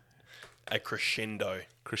crescendo? A crescendo.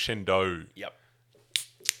 Crescendo. Yep.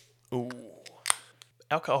 Ooh.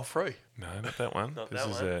 Alcohol free. No, not that one. Not this that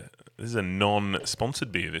is one. This is a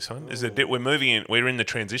non-sponsored beer. This one. We're moving in. We're in the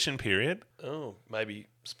transition period. Oh, maybe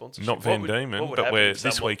sponsorship. Not Van Diemen, what would but happen we're if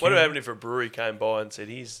this someone- weekend. What would happen if a brewery came by and said,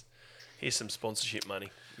 "Here's some sponsorship money.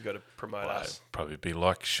 We've got to promote us." Probably be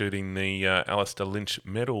like shooting the Alistair Lynch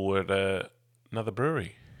medal at another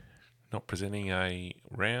brewery. Not presenting a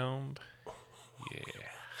round. Yeah,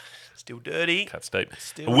 Still dirty. cut deep.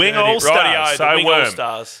 Still Wing dirty. All Stars. Rightio, So the Wing Worm. All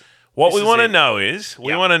Stars. What This we is want to it. know is we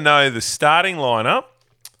Yep. want to know the starting lineup.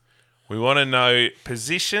 We want to know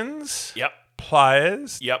positions. Yep.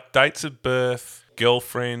 Players. Yep. Dates of birth.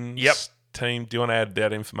 Girlfriends. Yep. Team. Do you want to add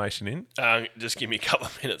that information in? Just give me a couple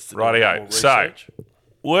of minutes to do Rightio. more So- research.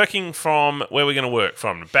 Working from where we're going to work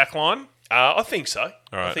from the back line. I think so.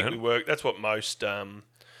 I right, think then. we work. That's what most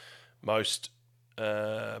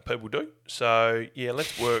people do. So yeah,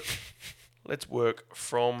 let's work. Let's work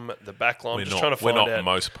from the back line. We're I'm just not, trying to we're find not out.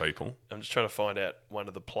 most people. I'm just trying to find out one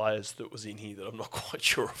of the players that was in here that I'm not quite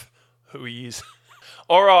sure of who he is.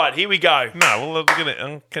 All right, here we go. No, well, I'm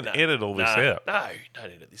going to edit all this out. No, don't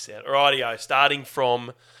edit this out. Rightio, starting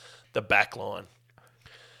from the back line.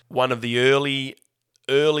 One of the early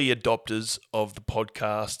adopters of the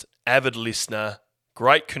podcast, avid listener,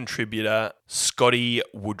 great contributor, Scotty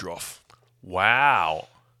Woodruff. Wow.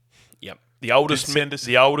 Yep. The oldest send us-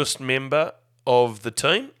 the oldest member of the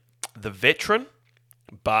team, the veteran,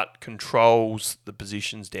 but controls the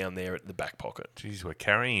positions down there at the back pocket. Jeez, we're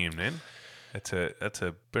carrying him then. That's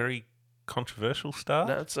a very controversial start.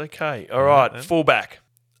 No, it's okay. All right, then. fullback,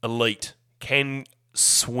 elite, can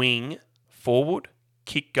swing forward,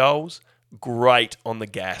 kick goals, great on the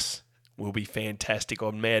gas. Will be fantastic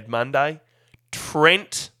on Mad Monday.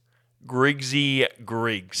 Trent Griggsy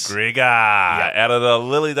Griggs, Grigger, out of the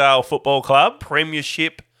Lilydale Football Club.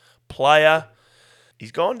 Premiership player.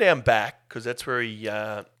 He's gone down back because that's where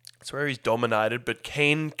he's dominated, but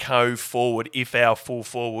can go forward if our full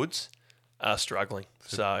forwards are struggling.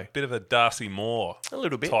 So Bit of a Darcy Moore a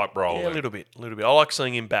little bit type role. Yeah, then. a little bit. I like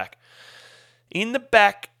seeing him back. In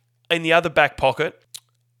the other back pocket,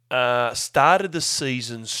 started the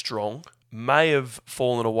season strong. May have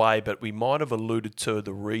fallen away, but we might have alluded to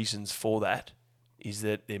the reasons for that. Is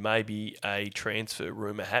that there may be a transfer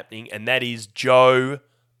rumour happening, and that is Joe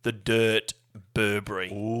the Dirt Burberry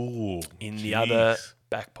Ooh, in the other jeez.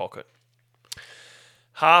 back pocket.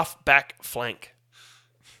 Half back flank.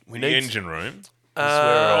 We The need engine room.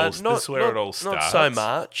 This is where it all starts. Not so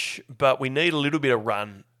much, but we need a little bit of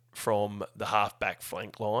run from the half-back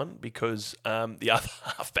flank line because the other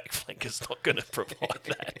half-back flank is not going to provide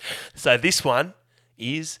that. So this one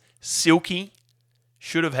is Silky,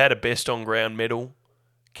 should have had a best on ground medal,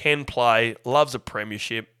 can play, loves a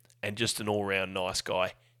premiership, and just an all-round nice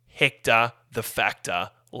guy. Hector the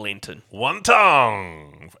Factor Lenton. One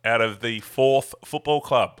tongue out of the 4th Football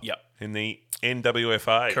Club. Yep. In the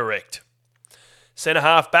NWFA. Correct. Centre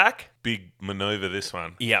half-back. Big manoeuvre, this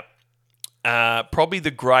one. Yep. Probably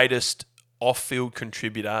the greatest off-field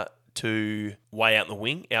contributor to Way Out in the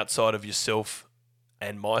Wing outside of yourself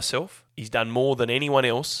and myself. He's done more than anyone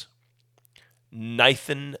else.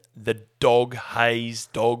 Nathan the Dog Hayes.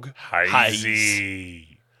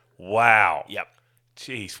 Hazy. Wow. Yep.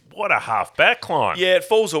 Jeez, what a half back line. Yeah, it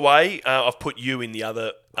falls away. I've put you in the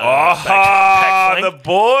other Oh, back the flank.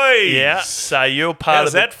 boys. Yeah, so you're part How's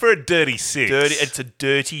of the that for a dirty six? It's a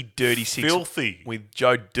dirty six. Filthy. With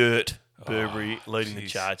Joe Dirt Burberry leading the jeez.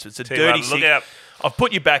 charge. So it's a Tell you dirty what, six. look out. I've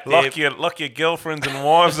put you back there. Lock your girlfriends and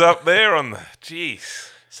wives up there on the... Jeez.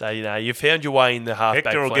 So, you found your way in the half back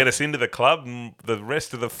Hector will flank. get us into the club and the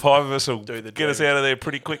rest of the five of us will get us out of there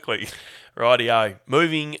pretty quickly. Rightio.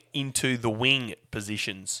 Moving into the wing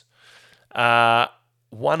positions.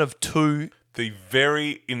 One of two.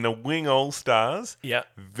 In the wing All-Stars, Yeah.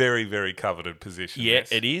 very, very coveted position. Yeah,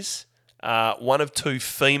 this. it is. One of two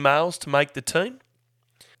females to make the team.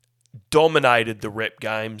 Dominated the rep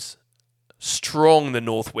games. Strong the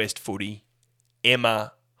Northwest footy.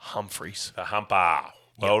 Emma Humphreys. The humper.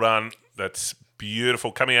 Well done. That's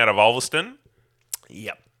beautiful. Coming out of Ulverston.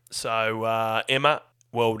 Yep. So, Emma,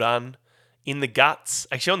 well done. In the guts.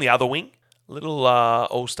 Actually, on the other wing. Little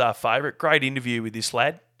All-Star favourite. Great interview with this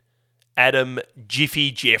lad. Adam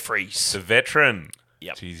Jiffy Jeffries. The veteran.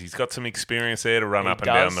 Yep. Jeez, he's got some experience there to run He up and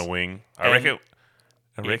does. down the wing. I And-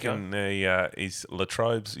 reckon he's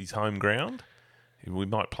Latrobe's his home ground. We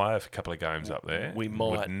might play a couple of games up there. We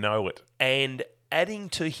might. Would know it. And adding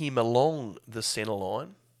to him along the centre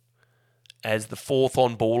line as the fourth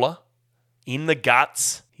on baller, in the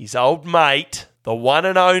guts, his old mate, the one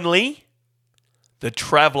and only, the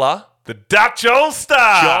traveller, The Dutch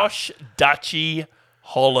All-Star. Josh Dutchy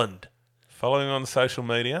Holland. Following on social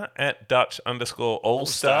media at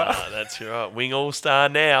Dutch_All-Star. That's right. Wing All-Star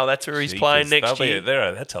now. That's where he's playing next year.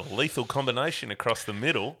 That's a lethal combination across the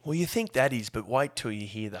middle. Well, you think that is, but wait till you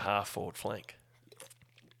hear the half-forward flank.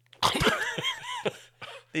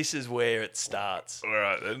 This is where it starts. All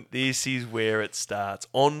right, then. This is where it starts.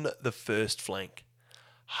 On the first flank.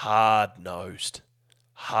 Hard-nosed.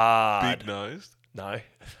 Big-nosed. No.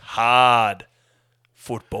 Hard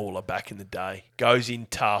footballer back in the day. Goes in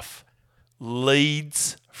tough.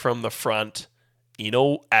 Leads from the front in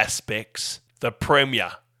all aspects. The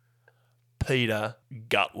Premier, Peter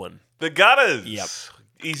Gutwin. The Gutters. Yep.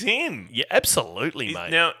 He's in. Yeah, absolutely,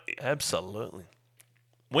 mate. Now, Absolutely.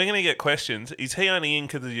 we're going to get questions. Is he only in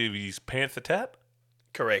because of his Panther tat?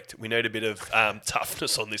 Correct. We need a bit of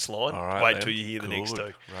toughness on this line. All right. Wait then. till you hear the next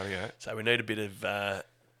two. Rightio. So we need a bit of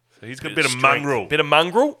So he's got a bit of strength. mongrel. Bit of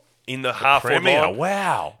mongrel in the half-forward Premier. line.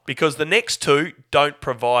 Wow. Because the next two don't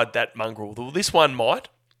provide that mongrel. Well, this one might.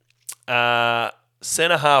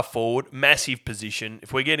 Centre half forward, massive position.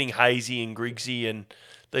 If we're getting Hazy and Griggsy and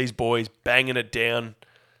these boys banging it down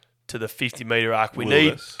to the 50-metre arc, we need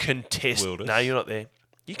Wilders. contest. Wilders. No, you're not there.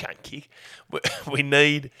 You can't kick. We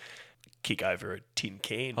need kick over a tin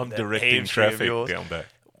can. I'm with that directing hamstring of traffic yours. down back.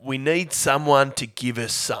 We need someone to give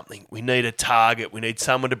us something. We need a target. We need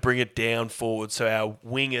someone to bring it down forward so our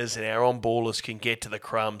wingers and our on-ballers can get to the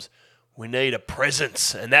crumbs. We need a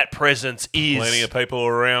presence, and that presence is... Plenty of people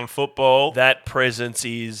around football. That presence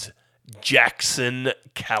is Jackson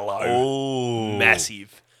Callow. Oh.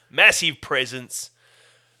 Massive presence.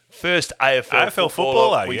 First AFL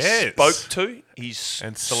footballer, we yes. spoke to. He's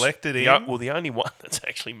And selected the, in. well, the only one that's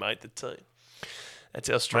actually made the team. That's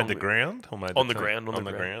our strong... Made the ground? Or made On the team? ground. On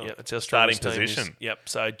the ground. Yeah, that's our Starting strongest team is- position. Yep.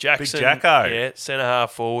 So Jackson... Jacko. Yeah, centre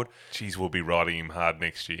half forward. Jeez, we'll be riding him hard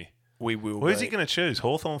next year. We will Who's be. he going to choose?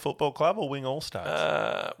 Hawthorn Football Club or Wing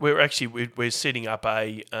All-Stars? We're setting up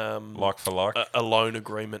a like for like? a loan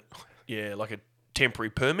agreement. Like a temporary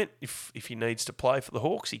permit. If he needs to play for the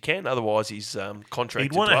Hawks, he can. Otherwise, he's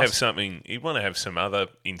contracted He'd want to to us. have something. He'd want to have some other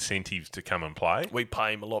incentives to come and play. We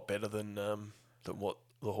pay him a lot better than what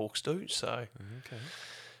the Hawks do. So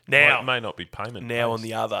now, It may not be payment. now on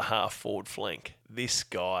the other half forward flank, this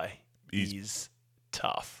guy is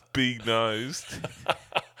tough. big nosed.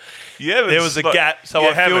 Yeah, There was a gap, so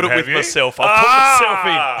I filled it with myself. I put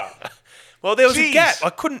myself in. Well, there was a Jeez. gap. I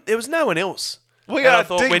couldn't. There was no one else. We And I are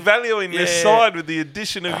thought we'd- devaluing this Yeah. side with the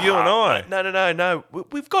addition of you and I. No.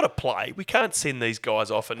 We've got to play. We can't send these guys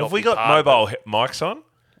off and Have not we be got part of mobile it. mics on?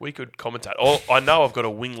 We could commentate. Oh, I know I've got a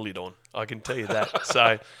wing lid on. I can tell you that.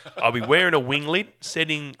 So I'll be wearing a wing lid,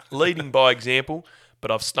 leading by example. But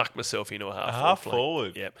I've snuck myself into a half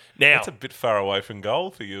forward. Yep. Now, That's a bit far away from goal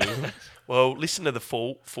for you, isn't it? well, listen to the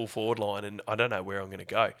full forward line, and I don't know where I'm going to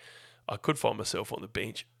go. I could find myself on the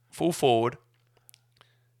bench. Full forward,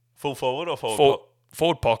 Full forward or forward?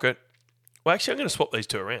 forward pocket. Well, actually, I'm going to swap these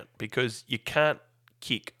two around because you can't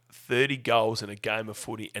kick 30 goals in a game of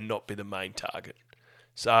footy and not be the main target.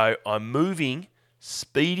 So I'm moving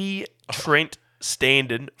Speedy Trent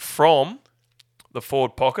Standen from the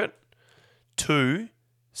forward pocket to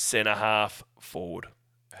centre half forward.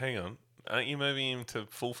 Hang on. Aren't you moving him to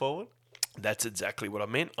full forward? That's exactly what I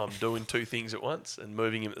meant. I'm doing two things at once and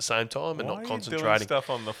moving him at the same time and Why not are you concentrating. doing stuff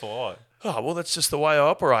on the fly? Oh, well, that's just the way I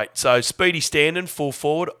operate. So, Speedy Standen, full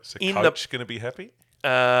forward. Is the coach going to be happy?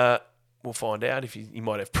 We'll find out if he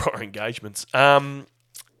might have prior engagements.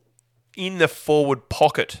 In the forward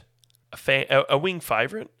pocket, a wing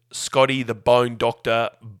favourite, Scotty the Bone Doctor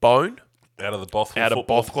Bone. Out of the Bothwell Out of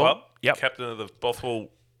Football Bothwell. Club. Yep. Captain of the Bothwell.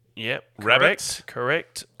 Yep. Rabbits.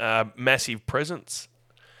 Correct. Massive presence.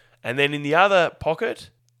 And then in the other pocket,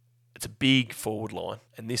 it's a big forward line.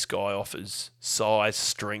 And this guy offers size,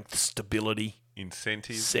 strength, stability,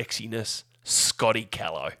 Incentive. sexiness. Scotty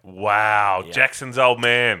Callow. Wow. Yeah. Jackson's old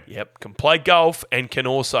man. Yep. Can play golf and can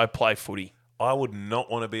also play footy. I would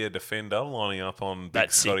not want to be a defender lining up on big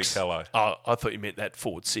That's Scotty six. Callow. Oh, I thought you meant that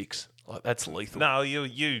forward six. Like, that's lethal. No,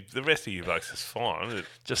 the rest of you blokes is fine.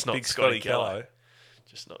 Just not big Scotty Scotty Callow. Callow.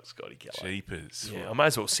 Just not Scotty Callow. Jeepers. Yeah, I may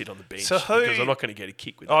as well sit on the bench So who- because I'm not going to get a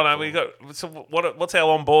kick with Oh that no, ball. we got. So what's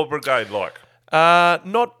our on board brigade like?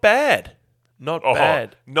 Not bad. Not Oh,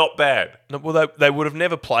 bad. not bad. No, well, they would have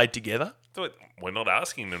never played together. We're not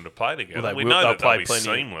asking them to play together. Well, they we will- know they'll that they'll play be plenty.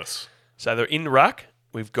 seamless. So they're in ruck.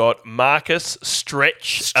 We've got Marcus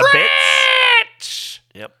Stretch Abetz.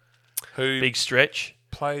 Yep. Who Big Stretch.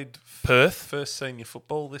 played Perth. first senior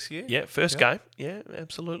football this year? Yeah, first game. Yeah,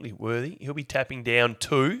 absolutely worthy. He'll be tapping down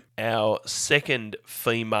to our second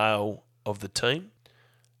female of the team,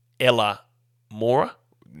 Ella Mora.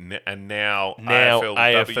 And now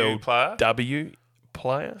AFLW player.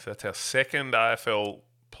 player. So that's our second AFL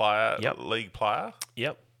player, Yep. league player.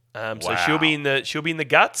 Yep. Wow. So she'll be in the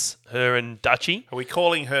guts. Her and Dutchy, Are we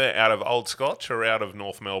calling her out of Old Scotch or out of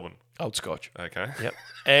North Melbourne? Old Scotch. Okay. Yep.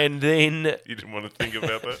 And then You didn't want to think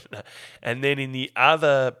about that? and then in the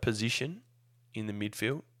other position in the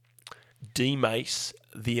midfield, D Mace,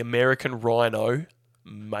 the American Rhino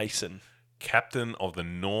Mason. Captain of the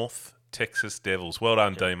North Texas Devils. Well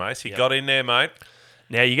done, D Mace. You Yep. got in there, mate.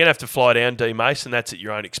 Now you're gonna have to fly down D Mace, and that's at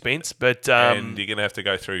your own expense. But And you're going to have to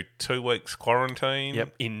go through 2 weeks quarantine.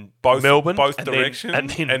 yep, in Both Melbourne, both and directions, then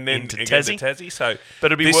into into Tassie. Tassie. So, But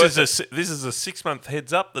it'd be this worth is a 6-month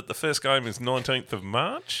heads up that the first game is 19th of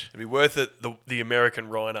March. It'd be worth it. The American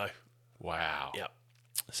Rhino. Wow. Yep.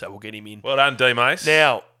 So we'll get him in. Well done, D Mace.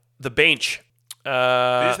 Now the bench.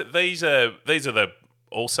 these are the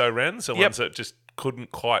also runs, the Yep. ones that just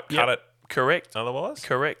couldn't quite cut it Correct. otherwise.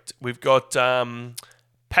 Correct. We've got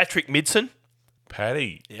Patrick Midson.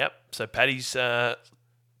 Paddy. Yep. So Paddy's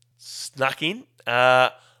snuck in.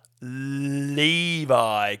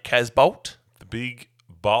 Levi Casbolt, The big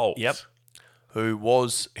bolt. Yep. who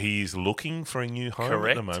was He's looking for a new home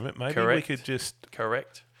Correct. at the moment. Maybe Correct. we could just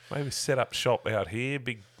correct. maybe set up shop out here,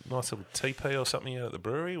 big nice little teepee or something out at the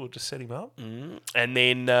brewery. We'll just set him up. And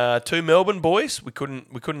then 2 Melbourne boys. We couldn't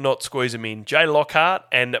not squeeze them in. Jay Lockhart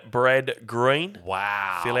and Brad Green.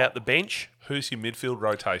 Wow. Fill out the bench. Who's your midfield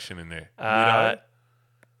rotation in there?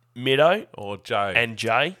 Middo or Jay? and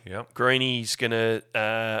Jay. Yep. Greeny's gonna.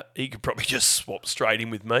 He could probably just swap straight in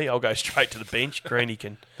with me. I'll go straight to the bench. Greeny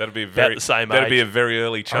can. That'd be about the same That'd be age. a very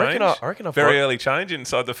early change. I reckon I've very got- early change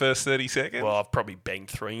inside the first 30 seconds. Well, I've probably banged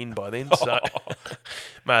 3 in by then, so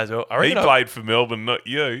may as well. he played for Melbourne, not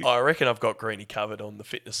you. I reckon I've got Greeny covered on the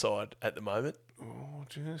fitness side at the moment. Oh,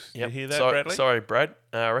 jeez. Yep. You hear that, sorry, Bradley? Sorry, Brad.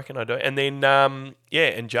 I reckon I do. And then,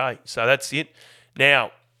 and Jay. So that's it.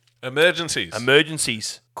 Now, Emergencies.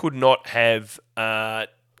 emergencies. Could not have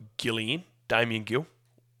Gillian, Damien Gill.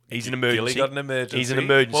 He's an emergency. Gilly got an emergency. He's an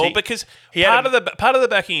emergency. Well, because He part had of the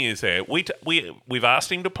backing is there. We've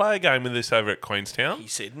asked him to play a game with us over at Queenstown. He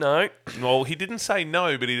said no. Well, he didn't say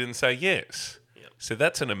no, but he didn't say yes. So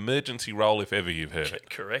that's an emergency role if ever you've heard it.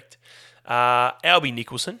 Correct. Albie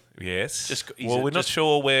Nicholson. Yes. He's well, a- we're not just-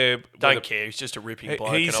 sure where. Don't care. He's just a ripping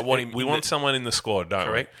bloke. And I want him. We want someone in the squad, don't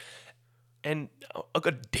correct. And I've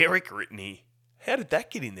got Derek written here. How did that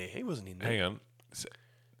get in there? He wasn't in we? there. Hang on.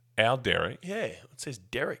 Our Derek. Yeah, it says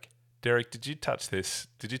Derek. Derek, did you touch this?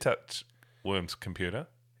 Did you touch Worm's computer?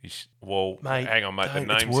 Well, Mate, hang on, mate. The don't.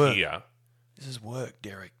 It's name's work. here. This is work,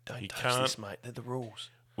 Derek. Don't You touch can't- this, mate. They're the rules.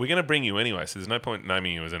 We're going to bring you anyway, so there's no point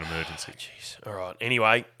naming you as an emergency. Jeez. All right.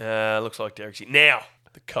 Anyway, looks like Derek's here. Now,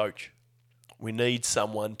 the coach. We need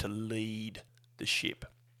someone to lead the ship.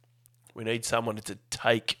 We need someone to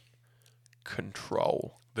take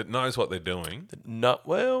control. That knows what they're doing. Not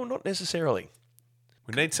necessarily.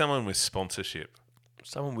 We need someone with sponsorship.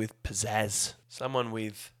 Someone with pizzazz. Someone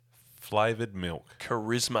with Flavoured milk.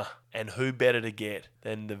 charisma. And who better to get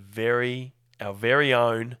than our very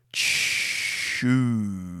own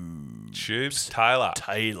Tubes Taylor.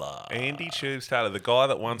 Taylor. Andy Tubes Taylor, the guy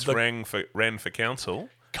that once ran for council.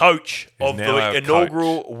 Coach of now the our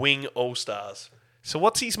inaugural Wing All-Stars. So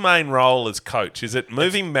what's his main role as coach? Is it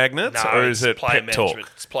moving magnets or is it player pep talk? management?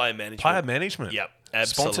 It's player management. Player management. Yep,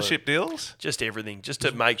 absolutely. Sponsorship deals, Just everything. Just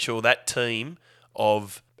to make sure that team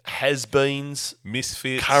of has-beens,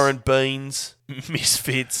 misfits, current beans,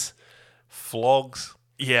 misfits, flogs,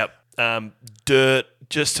 yep, dirt,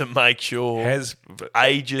 just to make sure has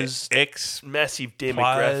ages, ex massive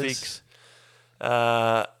demographics.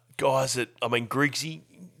 Guys Griggsy,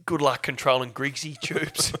 good luck controlling Griggsy,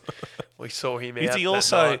 Tubes. We saw him out. Is he that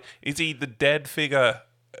also? night. Is he the dad figure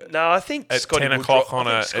No, I think at Scotty 10 o'clock Woodruff-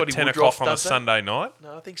 I think Scotty Woodruff on a does that. Sunday night?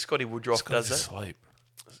 No, I think Scotty Woodruff does that. Asleep.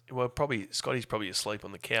 Well, probably Scotty's probably asleep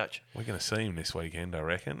on the couch. We're going to see him this weekend, I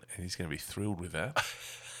reckon, and he's going to be thrilled with that.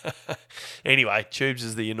 Anyway, Tubes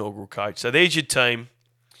is the inaugural coach. So there's your team.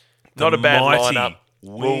 Not a bad mighty lineup.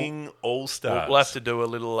 Wing All Stars. We'll have to do a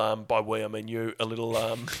little, by we I mean you, a little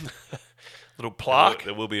little plaque.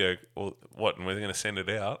 There will be a what? And we're going to send it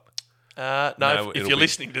out. No, No, if it'll you're be-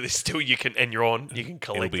 listening to this still, you can, and you're on, you can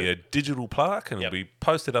It'll collect be it. a digital plaque, and Yep. it'll be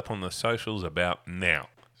posted up on the socials about now.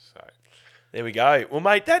 So There we go. Well,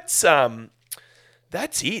 mate, that's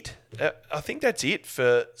it. I think that's it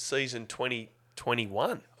for season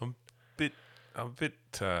 2021. I'm a bit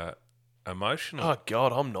emotional. Oh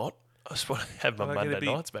God, I'm not. I just want to have my Am I gonna Monday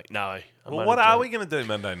be- nights back. No. I'm well, only what are we joking. going to do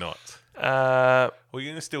Monday nights? We're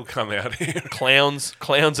going to still come out here. Clowns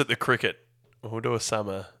at the cricket. We'll do a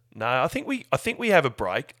summer. No, I think we have a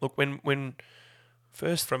break. Look, when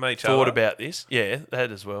first From each thought other? about this, yeah,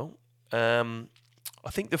 that as well. I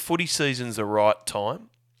think the footy season's the right time.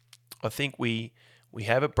 I think we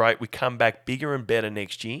have a break. We come back bigger and better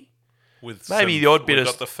next year. With Maybe the odd bit we've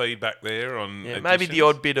of- got the feedback there on Yeah, maybe the additions.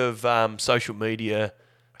 odd bit of social media,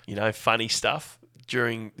 funny stuff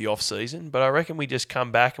during the off season. But I reckon we just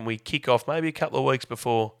come back and we kick off maybe a couple of weeks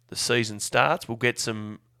before the season starts. We'll get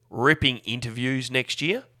some ripping interviews next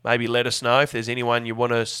year. Maybe let us know if there's anyone you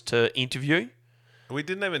want us to interview. We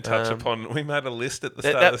didn't even touch upon. We made a list at the That-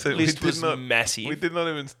 start that of the season. list We did was not, massive. We did not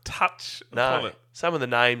even touch upon No, it. some of the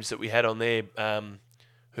names that we had on there,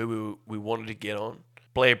 who we wanted to get on.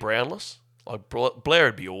 Blair Brownless. Like Blair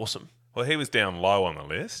would be awesome. Well, he was down low on the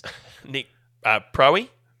list. Nick Proey.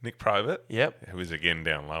 Nick Probert, Yep. who was again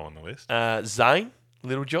down low on the list. Zane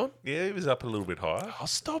Littlejohn. Yeah, he was up a little bit higher. I'll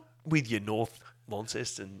stop with your North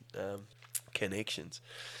Launceston connections.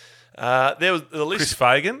 There was the Chris list.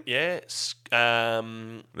 Fagan, Yeah,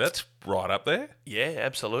 that's right up there. yeah,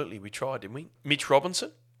 absolutely. We tried, didn't we? Mitch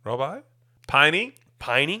Robinson, Robbo, Painting.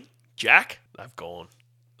 Painting, Jack. They've gone.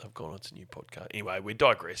 It's a new podcast. Anyway, we're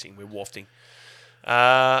digressing. We're wafting. So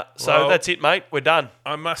Well- that's it, mate. We're done.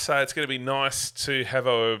 I must say, it's going to be nice to have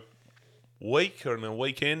a week or a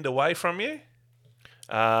weekend away from you.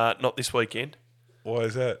 Not this weekend. Why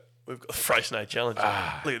is that? We've got the Frosno Challenge.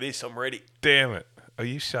 Look at this. I'm ready. Damn it. Are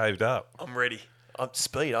you shaved up? I'm ready. I'm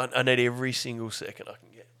speed. I need every single second I can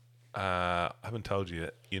get. I haven't told you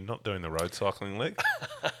yet. You're not doing the road cycling leg.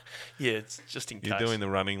 Yeah, it's just in case. You're doing the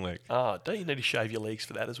running leg. Oh, don't you need to shave your legs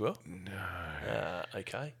for that as well? No.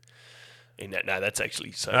 Okay. And no, that's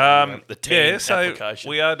actually so. The 10 so application.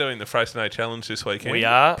 we are doing the Frosno Challenge this weekend. We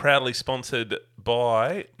are. Proudly sponsored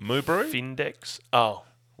by Moobrew, Findex. Oh,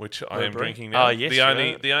 which I am Moobrew. drinking now. Oh, yes, the you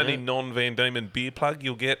only are. the only Yeah. non-Van Diemen beer plug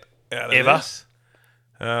you'll get out of Ever. this.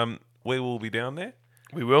 We will be down there,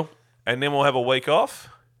 we will. and then we'll have a week off.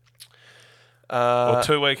 Or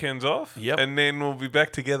 2 weekends off. yep. And then we'll be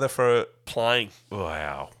back together for a Playing.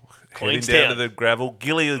 wow. Heading Queenstown. down to the gravel.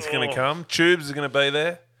 Gilliard's going to come. Tubes is going to be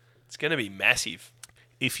there. It's going to be massive.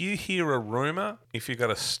 If you hear a rumour, if you've got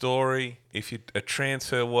a story, if you a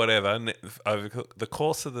transfer, whatever, over the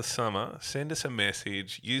course of the summer, send us a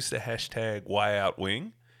message. Use the hashtag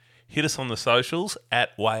WayOutWing. Hit us on the socials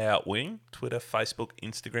at WayOutWing. Twitter, Facebook,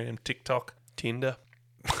 Instagram, TikTok. Tinder.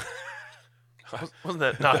 Wasn't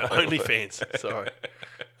that? No, OnlyFans. Sorry.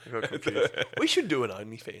 I got confused. We should do an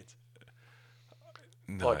OnlyFans.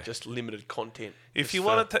 No. Like just limited content. If Just you for-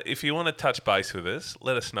 want to, if you want to touch base with us,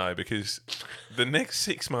 let us know because the next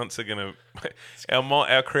 6 months are going to,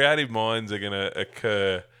 our creative minds are going to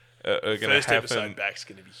occur. Are going to First happen. episode back's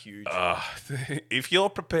going to be huge. If you're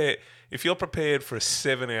prepared for a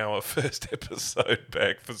 7-hour first episode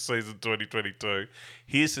back for season 2022,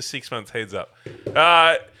 here's the 6 months heads up.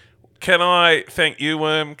 Can I thank you,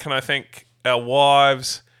 Worm? Can I thank our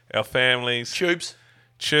wives, our families,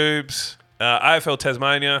 Tubes. AFL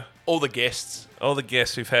Tasmania, All the guests. all the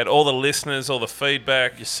guests we've had, all the listeners, all the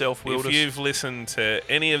feedback. Yourself, If Wilders. you've listened to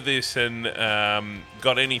any of this and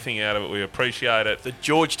got anything out of it, we appreciate it. The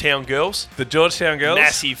Georgetown girls. The Georgetown girls,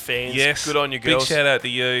 Massive fans. yes, Good on you, girls. Big shout out to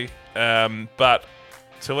you. But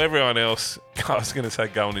to everyone else, I was going to say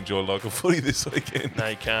go and enjoy local footy this weekend. No,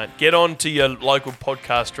 you can't. Get on to your local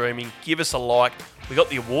podcast streaming. Give us a like. We got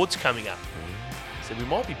the awards coming up. So we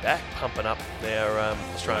might be back pumping up our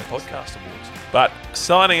Australian Podcast Awards. But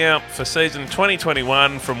signing out for season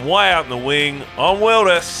 2021 from way out in the wing, I'm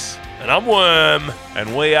Wildus. And I'm Worm.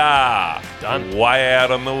 And we are Done. Way out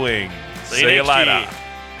on the wing. See you next later. year.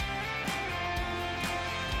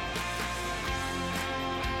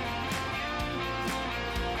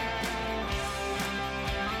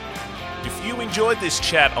 If you enjoyed this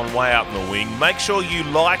chat on Way Out in the Wing, make sure you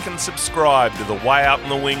like and subscribe to the Way Out in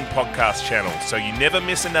the Wing podcast channel so you never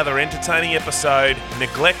miss another entertaining episode,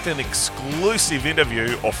 neglect an exclusive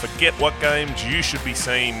interview, or forget what games you should be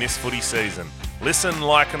seeing this footy season. Listen,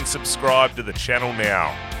 like and subscribe to the channel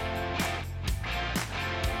now.